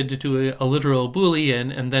tested to a literal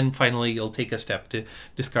Boolean, and then finally you'll take a step to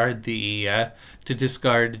discard the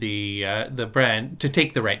branch, to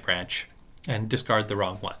take the right branch and discard the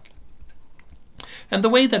wrong one. And the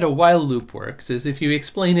way that a while loop works is if you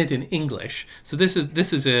explain it in English. So this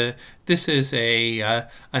is a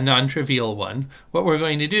non-trivial one. What we're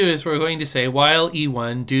going to do is we're going to say while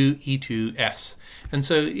E1 do E2S. And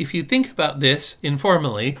so if you think about this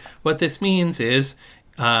informally, what this means is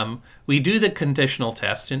we do the conditional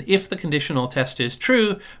test, and if the conditional test is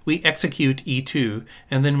true, we execute E2,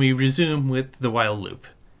 and then we resume with the while loop.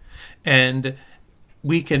 And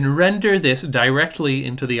we can render this directly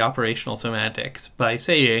into the operational semantics by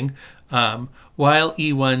saying while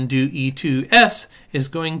E1 do E2S is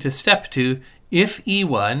going to step to if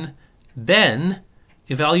E1, then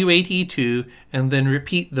evaluate E2, and then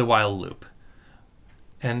repeat the while loop.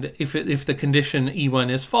 And if the condition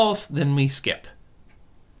E1 is false, then we skip.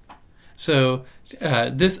 So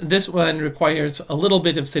this one requires a little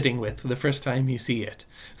bit of sitting with the first time you see it.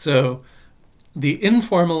 So the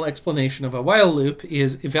informal explanation of a while loop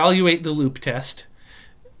is evaluate the loop test,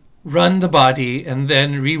 run the body, and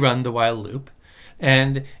then rerun the while loop.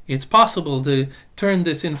 And it's possible to turn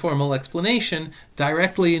this informal explanation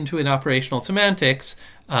directly into an operational semantics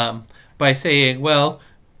by saying, well,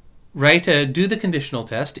 do the conditional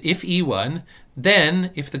test, if E1,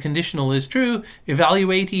 then, if the conditional is true,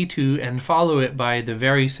 evaluate E2 and follow it by the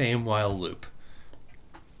very same while loop.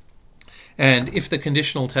 And if the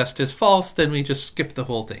conditional test is false, then we just skip the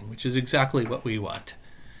whole thing, which is exactly what we want.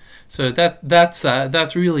 So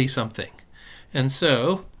that's really something. And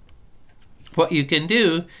so what you can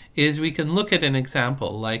do is we can look at an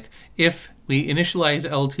example, like if we initialize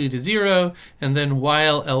L2 to 0, and then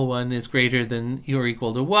while L1 is greater than or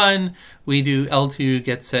equal to 1, we do L2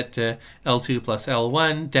 gets set to L2 plus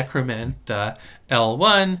L1, decrement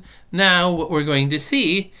L1. Now what we're going to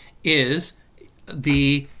see is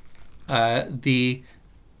the very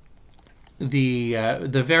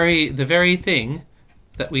thing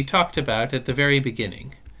that we talked about at the very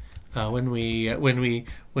beginning when we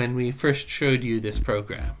first showed you this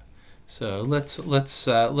program. So let's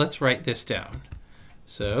write this down.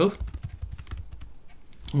 So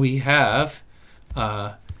we have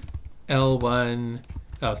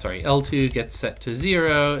L2 gets set to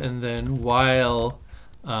 0, and then while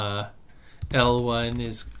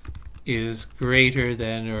L1 is greater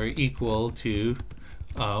than or equal to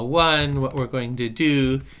 1, what we're going to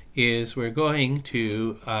do is we're going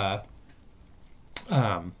to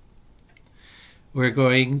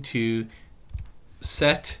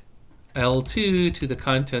set L2 to the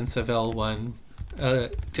contents of L1, to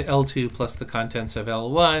L2 plus the contents of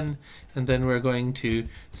L1, and then we're going to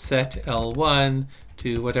set L1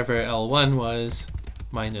 to whatever L1 was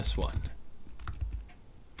minus 1.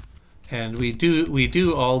 And we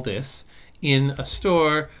do all this in a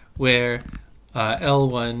store where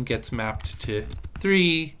L1 gets mapped to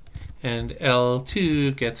 3 and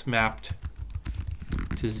L2 gets mapped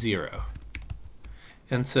to 0.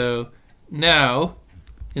 And so now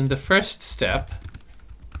in the first step,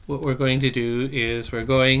 what we're going to do is we're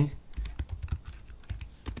going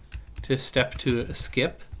to step to a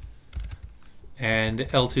skip, and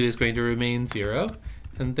L2 is going to remain 0,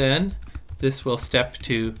 and then this will step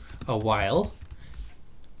to a while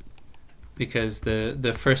because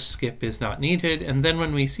the first skip is not needed, and then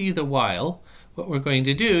when we see the while, what we're going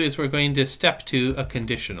to do is we're going to step to a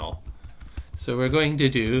conditional. So we're going to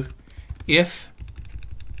do if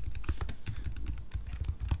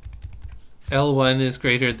L1 is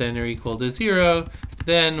greater than or equal to 0,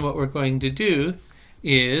 then what we're going to do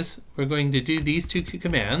is we're going to do these two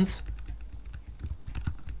commands.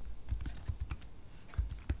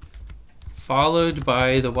 followed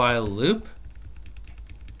by the while loop,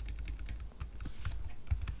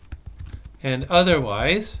 and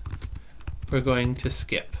otherwise we're going to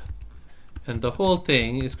skip. And the whole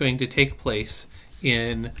thing is going to take place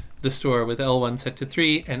in the store with L1 set to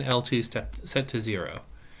 3 and L2 set to 0.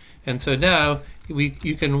 And so now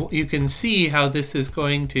you can see how this is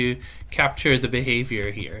going to capture the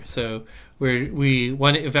behavior here. So we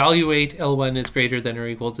want to evaluate L1 is greater than or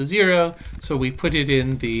equal to 0, so we put it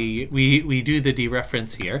in the, we do the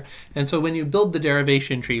dereference here. And so when you build the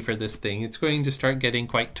derivation tree for this thing, it's going to start getting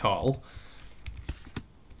quite tall.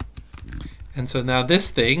 And so now this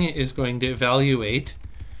thing is going to evaluate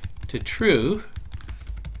to true,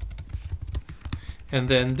 and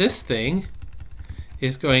then this thing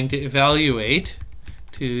is going to evaluate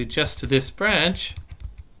to just this branch.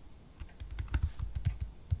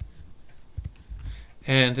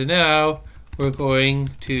 And now we're going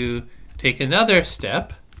to take another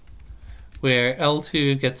step where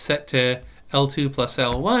L2 gets set to L2 plus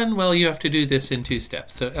L1. Well, you have to do this in 2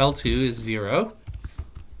 steps. So L2 is 0.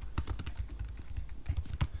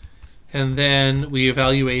 And then we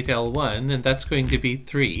evaluate L1, and that's going to be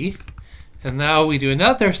 3. And now we do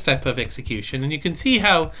another step of execution, and you can see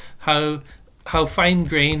how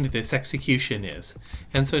fine-grained this execution is.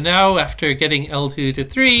 And so now, after getting L2 to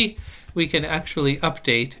 3, we can actually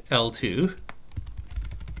update L2.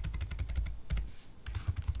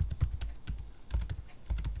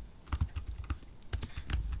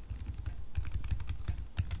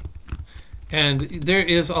 And there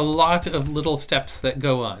is a lot of little steps that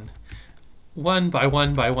go on, one by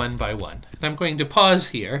one by one by one. And I'm going to pause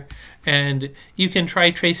here, and you can try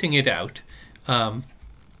tracing it out. And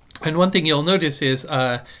one thing you'll notice is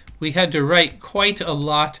we had to write quite a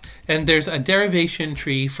lot, and there's a derivation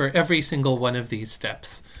tree for every single one of these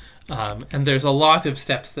steps. And there's a lot of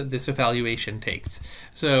steps that this evaluation takes.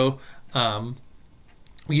 So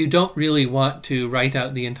you don't really want to write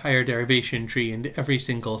out the entire derivation tree into every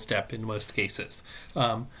single step in most cases.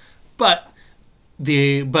 But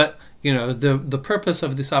you know, the purpose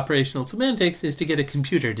of this operational semantics is to get a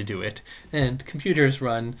computer to do it, and computers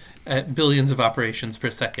run at billions of operations per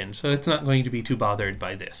second, so it's not going to be too bothered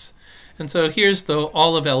by this. And so here's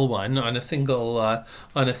all of L1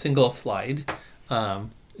 on a single slide.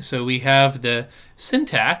 So we have the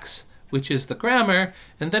syntax, which is the grammar,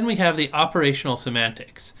 and then we have the operational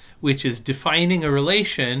semantics, which is defining a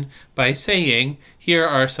relation by saying, here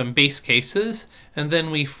are some base cases, and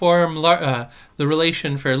then we form the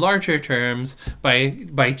relation for larger terms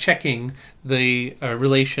by checking the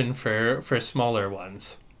relation for smaller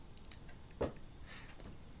ones.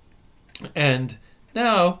 And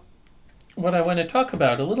now, what I want to talk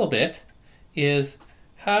about a little bit is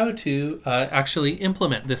how to actually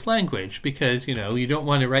implement this language, because you don't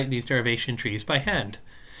want to write these derivation trees by hand.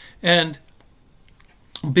 And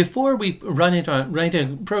before we write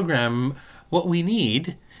a program, what we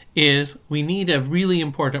need is a really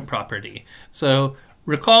important property. So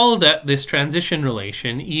recall that this transition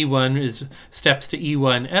relation, E1 is steps to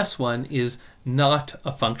E1 S1, is not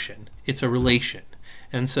a function. It's a relation.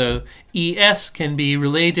 And so ES can be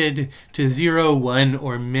related to 0, 1,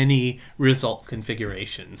 or many result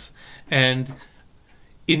configurations. And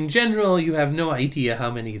in general, you have no idea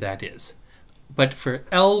how many that is. But for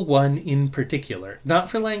L1 in particular, not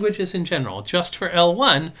for languages in general, just for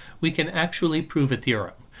L1, we can actually prove a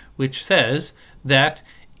theorem, which says that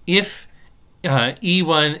if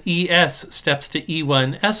ES steps to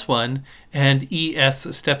E1 S1 and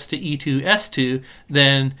ES steps to E2 S2,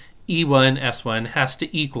 then E1 S1 has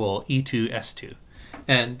to equal E2 S2.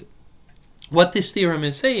 And what this theorem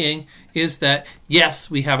is saying is that, yes,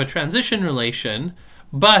 we have a transition relation,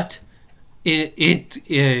 but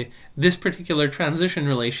this particular transition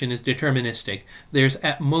relation is deterministic. There's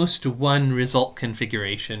at most one result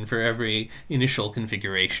configuration for every initial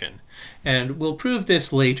configuration. And we'll prove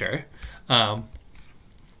this later.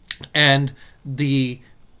 And the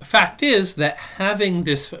fact is that having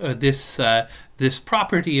this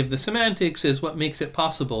property of the semantics is what makes it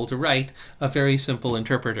possible to write a very simple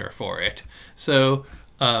interpreter for it. So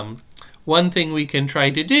one thing we can try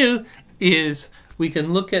to do is we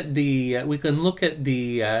can look at the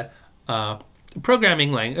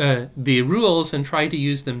programming language, the rules, and try to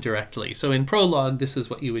use them directly. So in Prolog, this is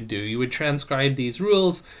what you would do. You would transcribe these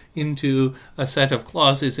rules into a set of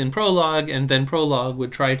clauses in Prolog, and then Prolog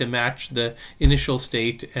would try to match the initial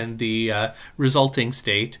state and the resulting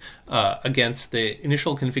state against the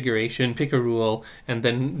initial configuration, pick a rule, and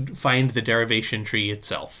then find the derivation tree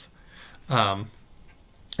itself. And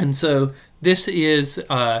so this is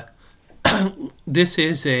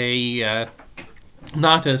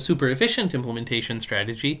not a super efficient implementation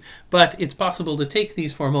strategy, but it's possible to take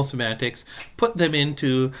these formal semantics, put them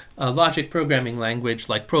into a logic programming language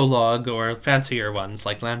like Prolog, or fancier ones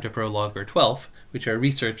like Lambda Prolog or 12, which are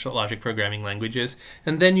research logic programming languages,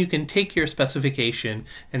 and then you can take your specification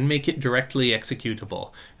and make it directly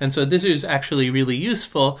executable. And so this is actually really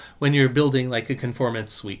useful when you're building like a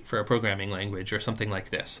conformance suite for a programming language or something like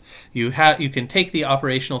this. You can take the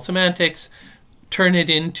operational semantics, turn it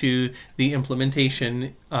into the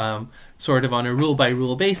implementation sort of on a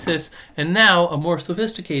rule-by-rule basis, and now a more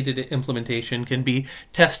sophisticated implementation can be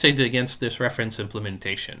tested against this reference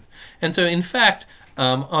implementation. And so in fact,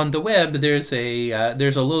 on the web, there's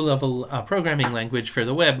a low-level programming language for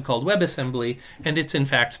the web called WebAssembly, and it's in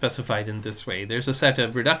fact specified in this way. There's a set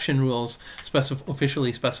of reduction rules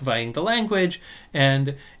officially specifying the language,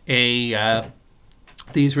 and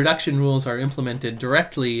these reduction rules are implemented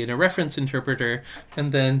directly in a reference interpreter,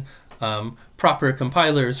 and then proper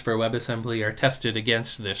compilers for WebAssembly are tested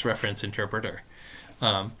against this reference interpreter.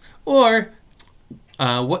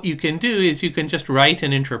 What you can do is you can just write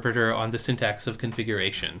an interpreter on the syntax of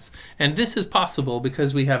configurations. And this is possible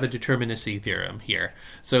because we have a determinacy theorem here.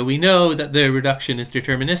 So we know that the reduction is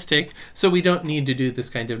deterministic, so we don't need to do this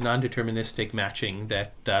kind of non-deterministic matching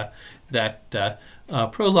that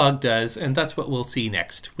Prolog does, and that's what we'll see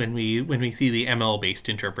next when we see the ML-based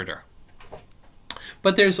interpreter.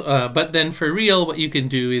 But then for real, what you can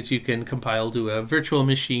do is you can compile to a virtual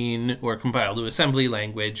machine or compile to assembly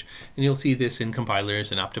language, and you'll see this in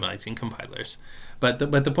compilers and optimizing compilers. But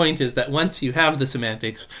the point is that once you have the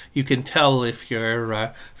semantics, you can tell if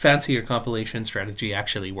your fancier compilation strategy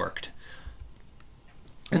actually worked.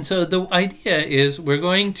 And so the idea is we're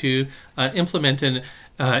going to implement an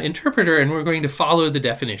interpreter, and we're going to follow the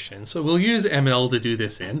definition. So we'll use ML to do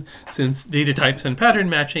this since data types and pattern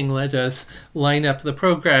matching let us line up the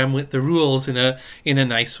program with the rules in a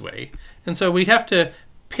nice way. And so we have to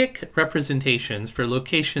pick representations for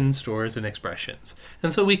locations, stores, and expressions.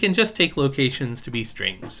 And so we can just take locations to be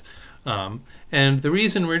strings. And the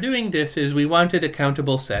reason we're doing this is we wanted a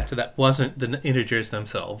countable set that wasn't the integers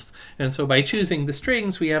themselves. And so by choosing the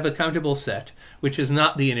strings, we have a countable set, which is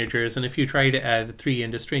not the integers. And if you try to add 3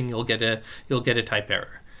 into string, you'll get a type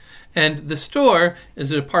error. And the store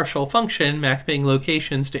is a partial function mapping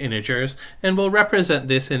locations to integers, and we'll represent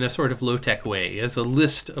this in a sort of low-tech way as a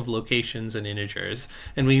list of locations and integers.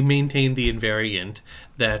 And we maintain the invariant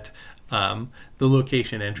that the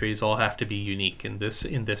location entries all have to be unique in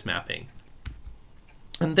this mapping.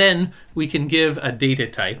 And then we can give a data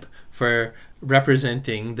type for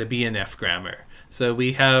representing the BNF grammar. So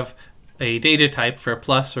we have a data type for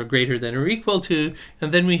plus or greater than or equal to,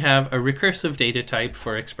 and then we have a recursive data type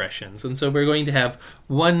for expressions. And so we're going to have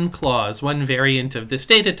one clause, one variant of this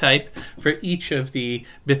data type for each of the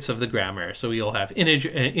bits of the grammar. So we'll have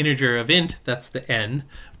integer of int, that's the n,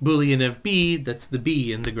 boolean of b, that's the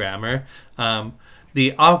b in the grammar.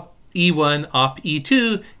 The e1 op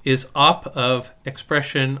e2 is op of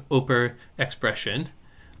expression over expression.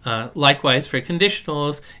 Likewise for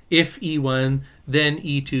conditionals, if e1 then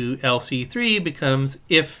e2 else e3 becomes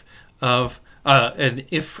if of an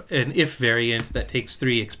if variant that takes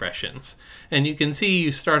 3 expressions. And you can see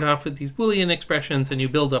you start off with these Boolean expressions and you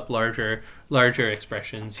build up larger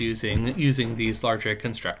expressions using these larger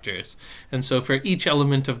constructors. And so for each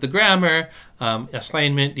element of the grammar,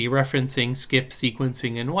 assignment, dereferencing, skip,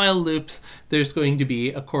 sequencing, and while loops, there's going to be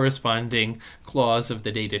a corresponding clause of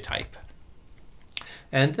the data type.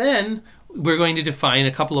 And then we're going to define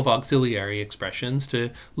a couple of auxiliary expressions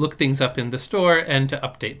to look things up in the store and to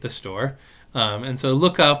update the store. And so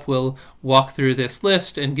lookup will walk through this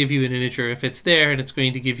list and give you an integer if it's there, and it's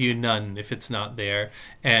going to give you none if it's not there.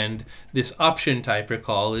 And this option type,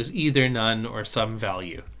 recall, is either none or some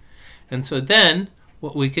value. And so then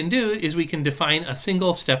what we can do is we can define a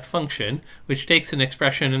single step function which takes an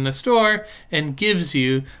expression in the store and gives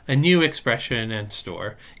you a new expression and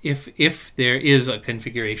store if there is a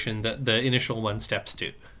configuration that the initial one steps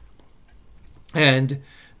to. And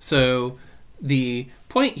so the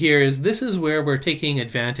point here is this is where we're taking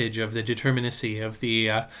advantage of the determinacy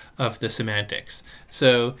of the semantics.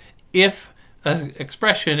 So if an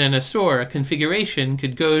expression and a store, a configuration,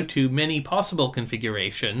 could go to many possible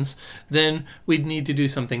configurations, then we'd need to do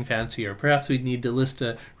something fancier. Perhaps we'd need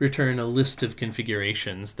to return a list of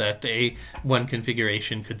configurations that one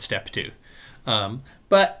configuration could step to.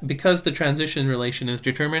 But because the transition relation is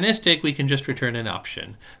deterministic, we can just return an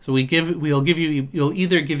option. So you'll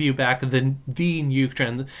either give you back the new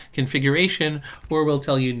configuration, or we'll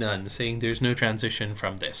tell you none, saying there's no transition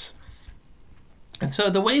from this. And so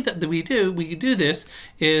the way that we do this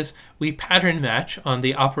is we pattern match on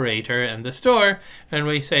the operator and the store, and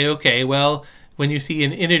we say, okay, well, when you see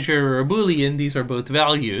an integer or a Boolean, these are both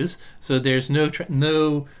values, so there's no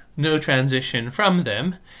transition from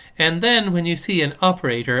them. And then when you see an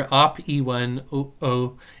operator, op e1,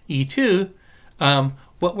 o, e2,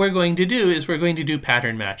 what we're going to do is we're going to do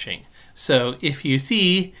pattern matching. So if you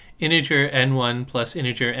see integer n1 plus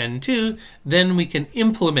integer n2, then we can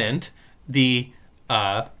implement the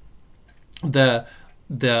op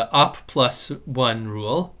plus 1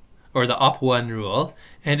 rule, or the op1 rule.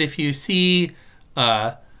 And if you see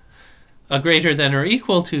a greater than or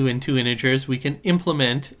equal to in two integers, we can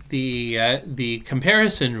implement the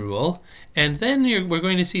comparison rule. And then we're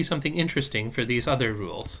going to see something interesting for these other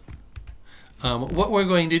rules. What we're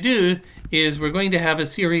going to do is we're going to have a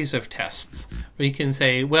series of tests. We can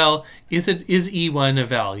say, well, is E1 a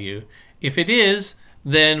value? If it is,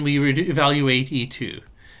 then we evaluate E2.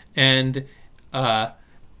 And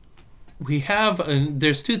we have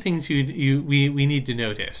there's two things we need to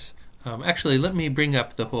notice. Actually, let me bring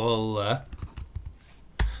up the whole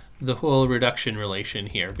reduction relation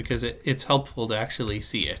here, because it's helpful to actually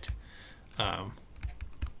see it.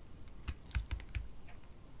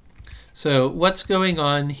 So what's going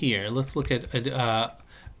on here? Let's look at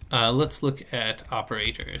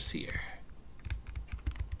operators here.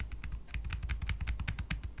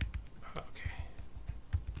 Okay.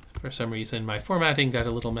 For some reason, my formatting got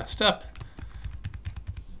a little messed up.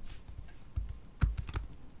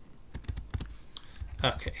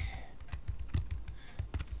 Okay.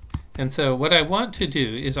 And so what I want to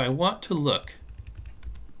do is I want to look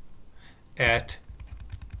at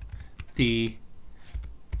the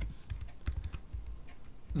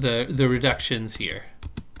reductions here.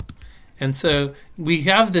 And so we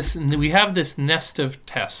have this nest of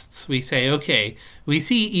tests. We say, okay, we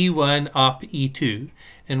see E1 op E2,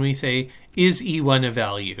 and we say, is E1 a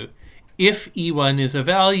value? If E1 is a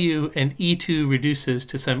value and E2 reduces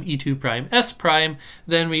to some E2 prime S prime,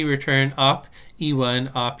 then we return op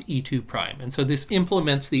E1 op E2 prime. And so this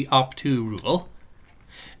implements the op2 rule.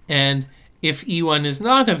 And if E1 is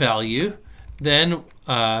not a value, then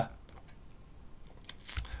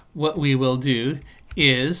what we will do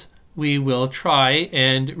is we will try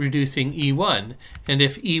and reducing E1. And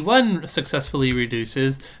if E1 successfully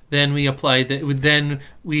reduces, then we apply then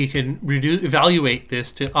we can evaluate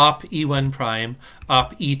this to op E1 prime,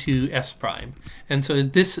 op E2 S prime. And so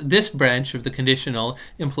this branch of the conditional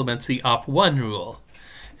implements the op1 rule.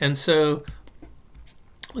 And so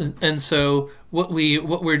what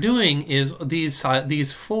we're doing is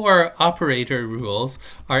these four operator rules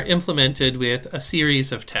are implemented with a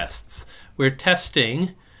series of tests. We're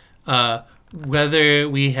testing whether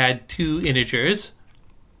we had two integers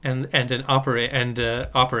and an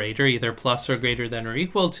operator, either plus or greater than or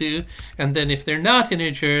equal to, and then if they're not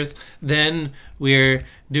integers, then we're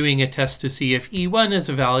doing a test to see if E1 is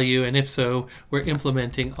a value, and if so, we're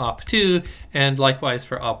implementing op2, and likewise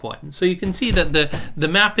for op1. So you can see that the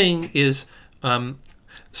mapping is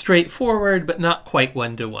straightforward, but not quite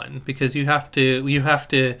one-to-one, because you have to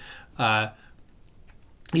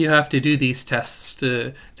do these tests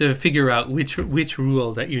to figure out which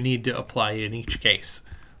rule that you need to apply in each case.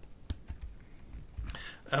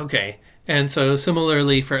 Okay, and so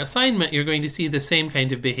similarly for assignment, you're going to see the same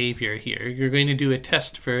kind of behavior here. You're going to do a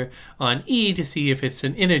test on E to see if it's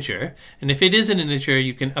an integer, and if it is an integer,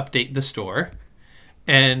 you can update the store.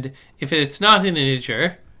 And if it's not an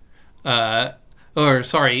integer, if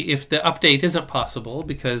the update isn't possible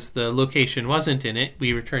because the location wasn't in it,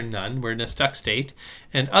 we return none. We're in a stuck state.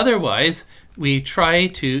 And otherwise, we try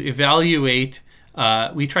to evaluate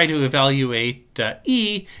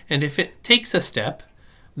E, and if it takes a step,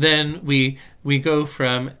 then we go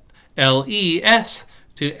from LES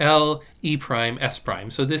to LE prime S prime.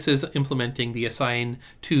 So this is implementing the assign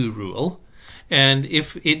to rule. And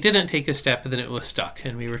if it didn't take a step, then it was stuck,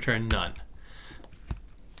 and we return none.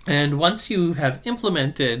 And once you have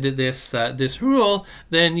implemented this rule,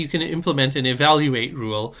 then you can implement an evaluate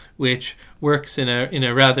rule, which works in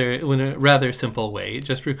a rather simple way. It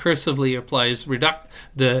just recursively applies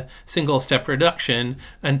the single step reduction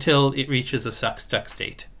until it reaches a stuck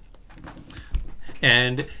state.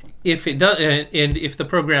 And if it does, and if the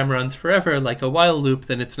program runs forever, like a while loop,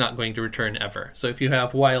 then it's not going to return ever. So if you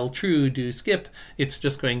have while true do skip, it's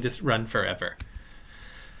just going to run forever.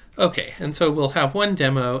 Okay, and so we'll have one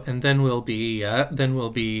demo, and then we'll be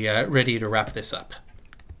ready to wrap this up.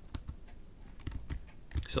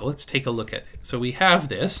 So let's take a look at it. So we have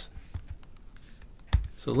this.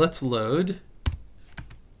 So let's load,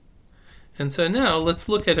 And so now let's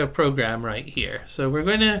look at a program right here. So we're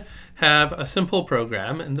going to have a simple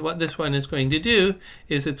program, and what this one is going to do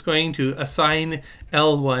is it's going to assign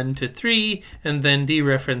L1 to 3 and then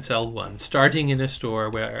dereference L1, starting in a store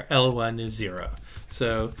where L1 is 0.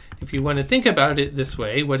 So if you want to think about it this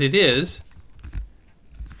way, what it is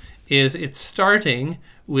it's starting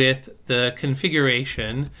with the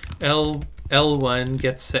configuration L1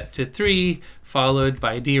 gets set to 3, followed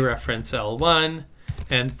by dereference L1,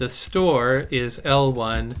 and the store is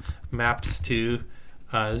L1 maps to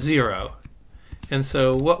 0. And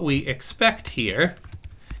so what we expect here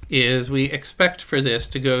is we expect for this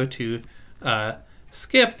to go to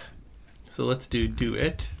skip. So let's do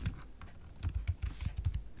it.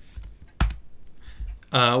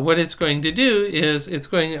 What it's going to do is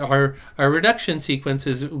our reduction sequence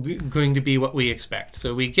is going to be what we expect.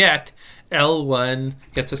 So we get L1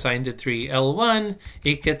 gets assigned to 3 L1,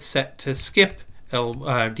 it gets set to skip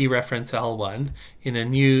dereference L1 in a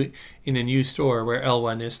new store where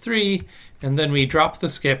L1 is 3, and then we drop the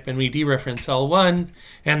skip and we dereference L1,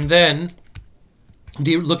 and then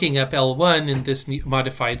looking up L1 in this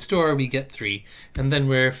modified store we get 3, and then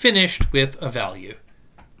we're finished with a value.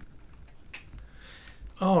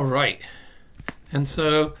 All right, and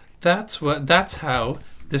so that's how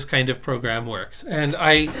this kind of program works. And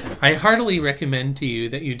I heartily recommend to you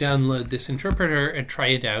that you download this interpreter and try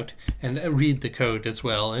it out and read the code as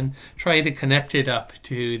well, and try to connect it up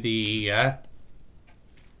to the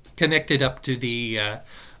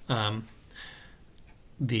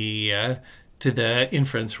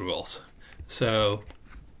inference rules. So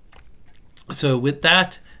with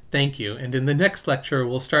that, thank you. And in the next lecture,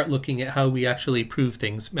 we'll start looking at how we actually prove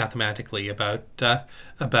things mathematically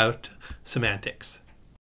about semantics.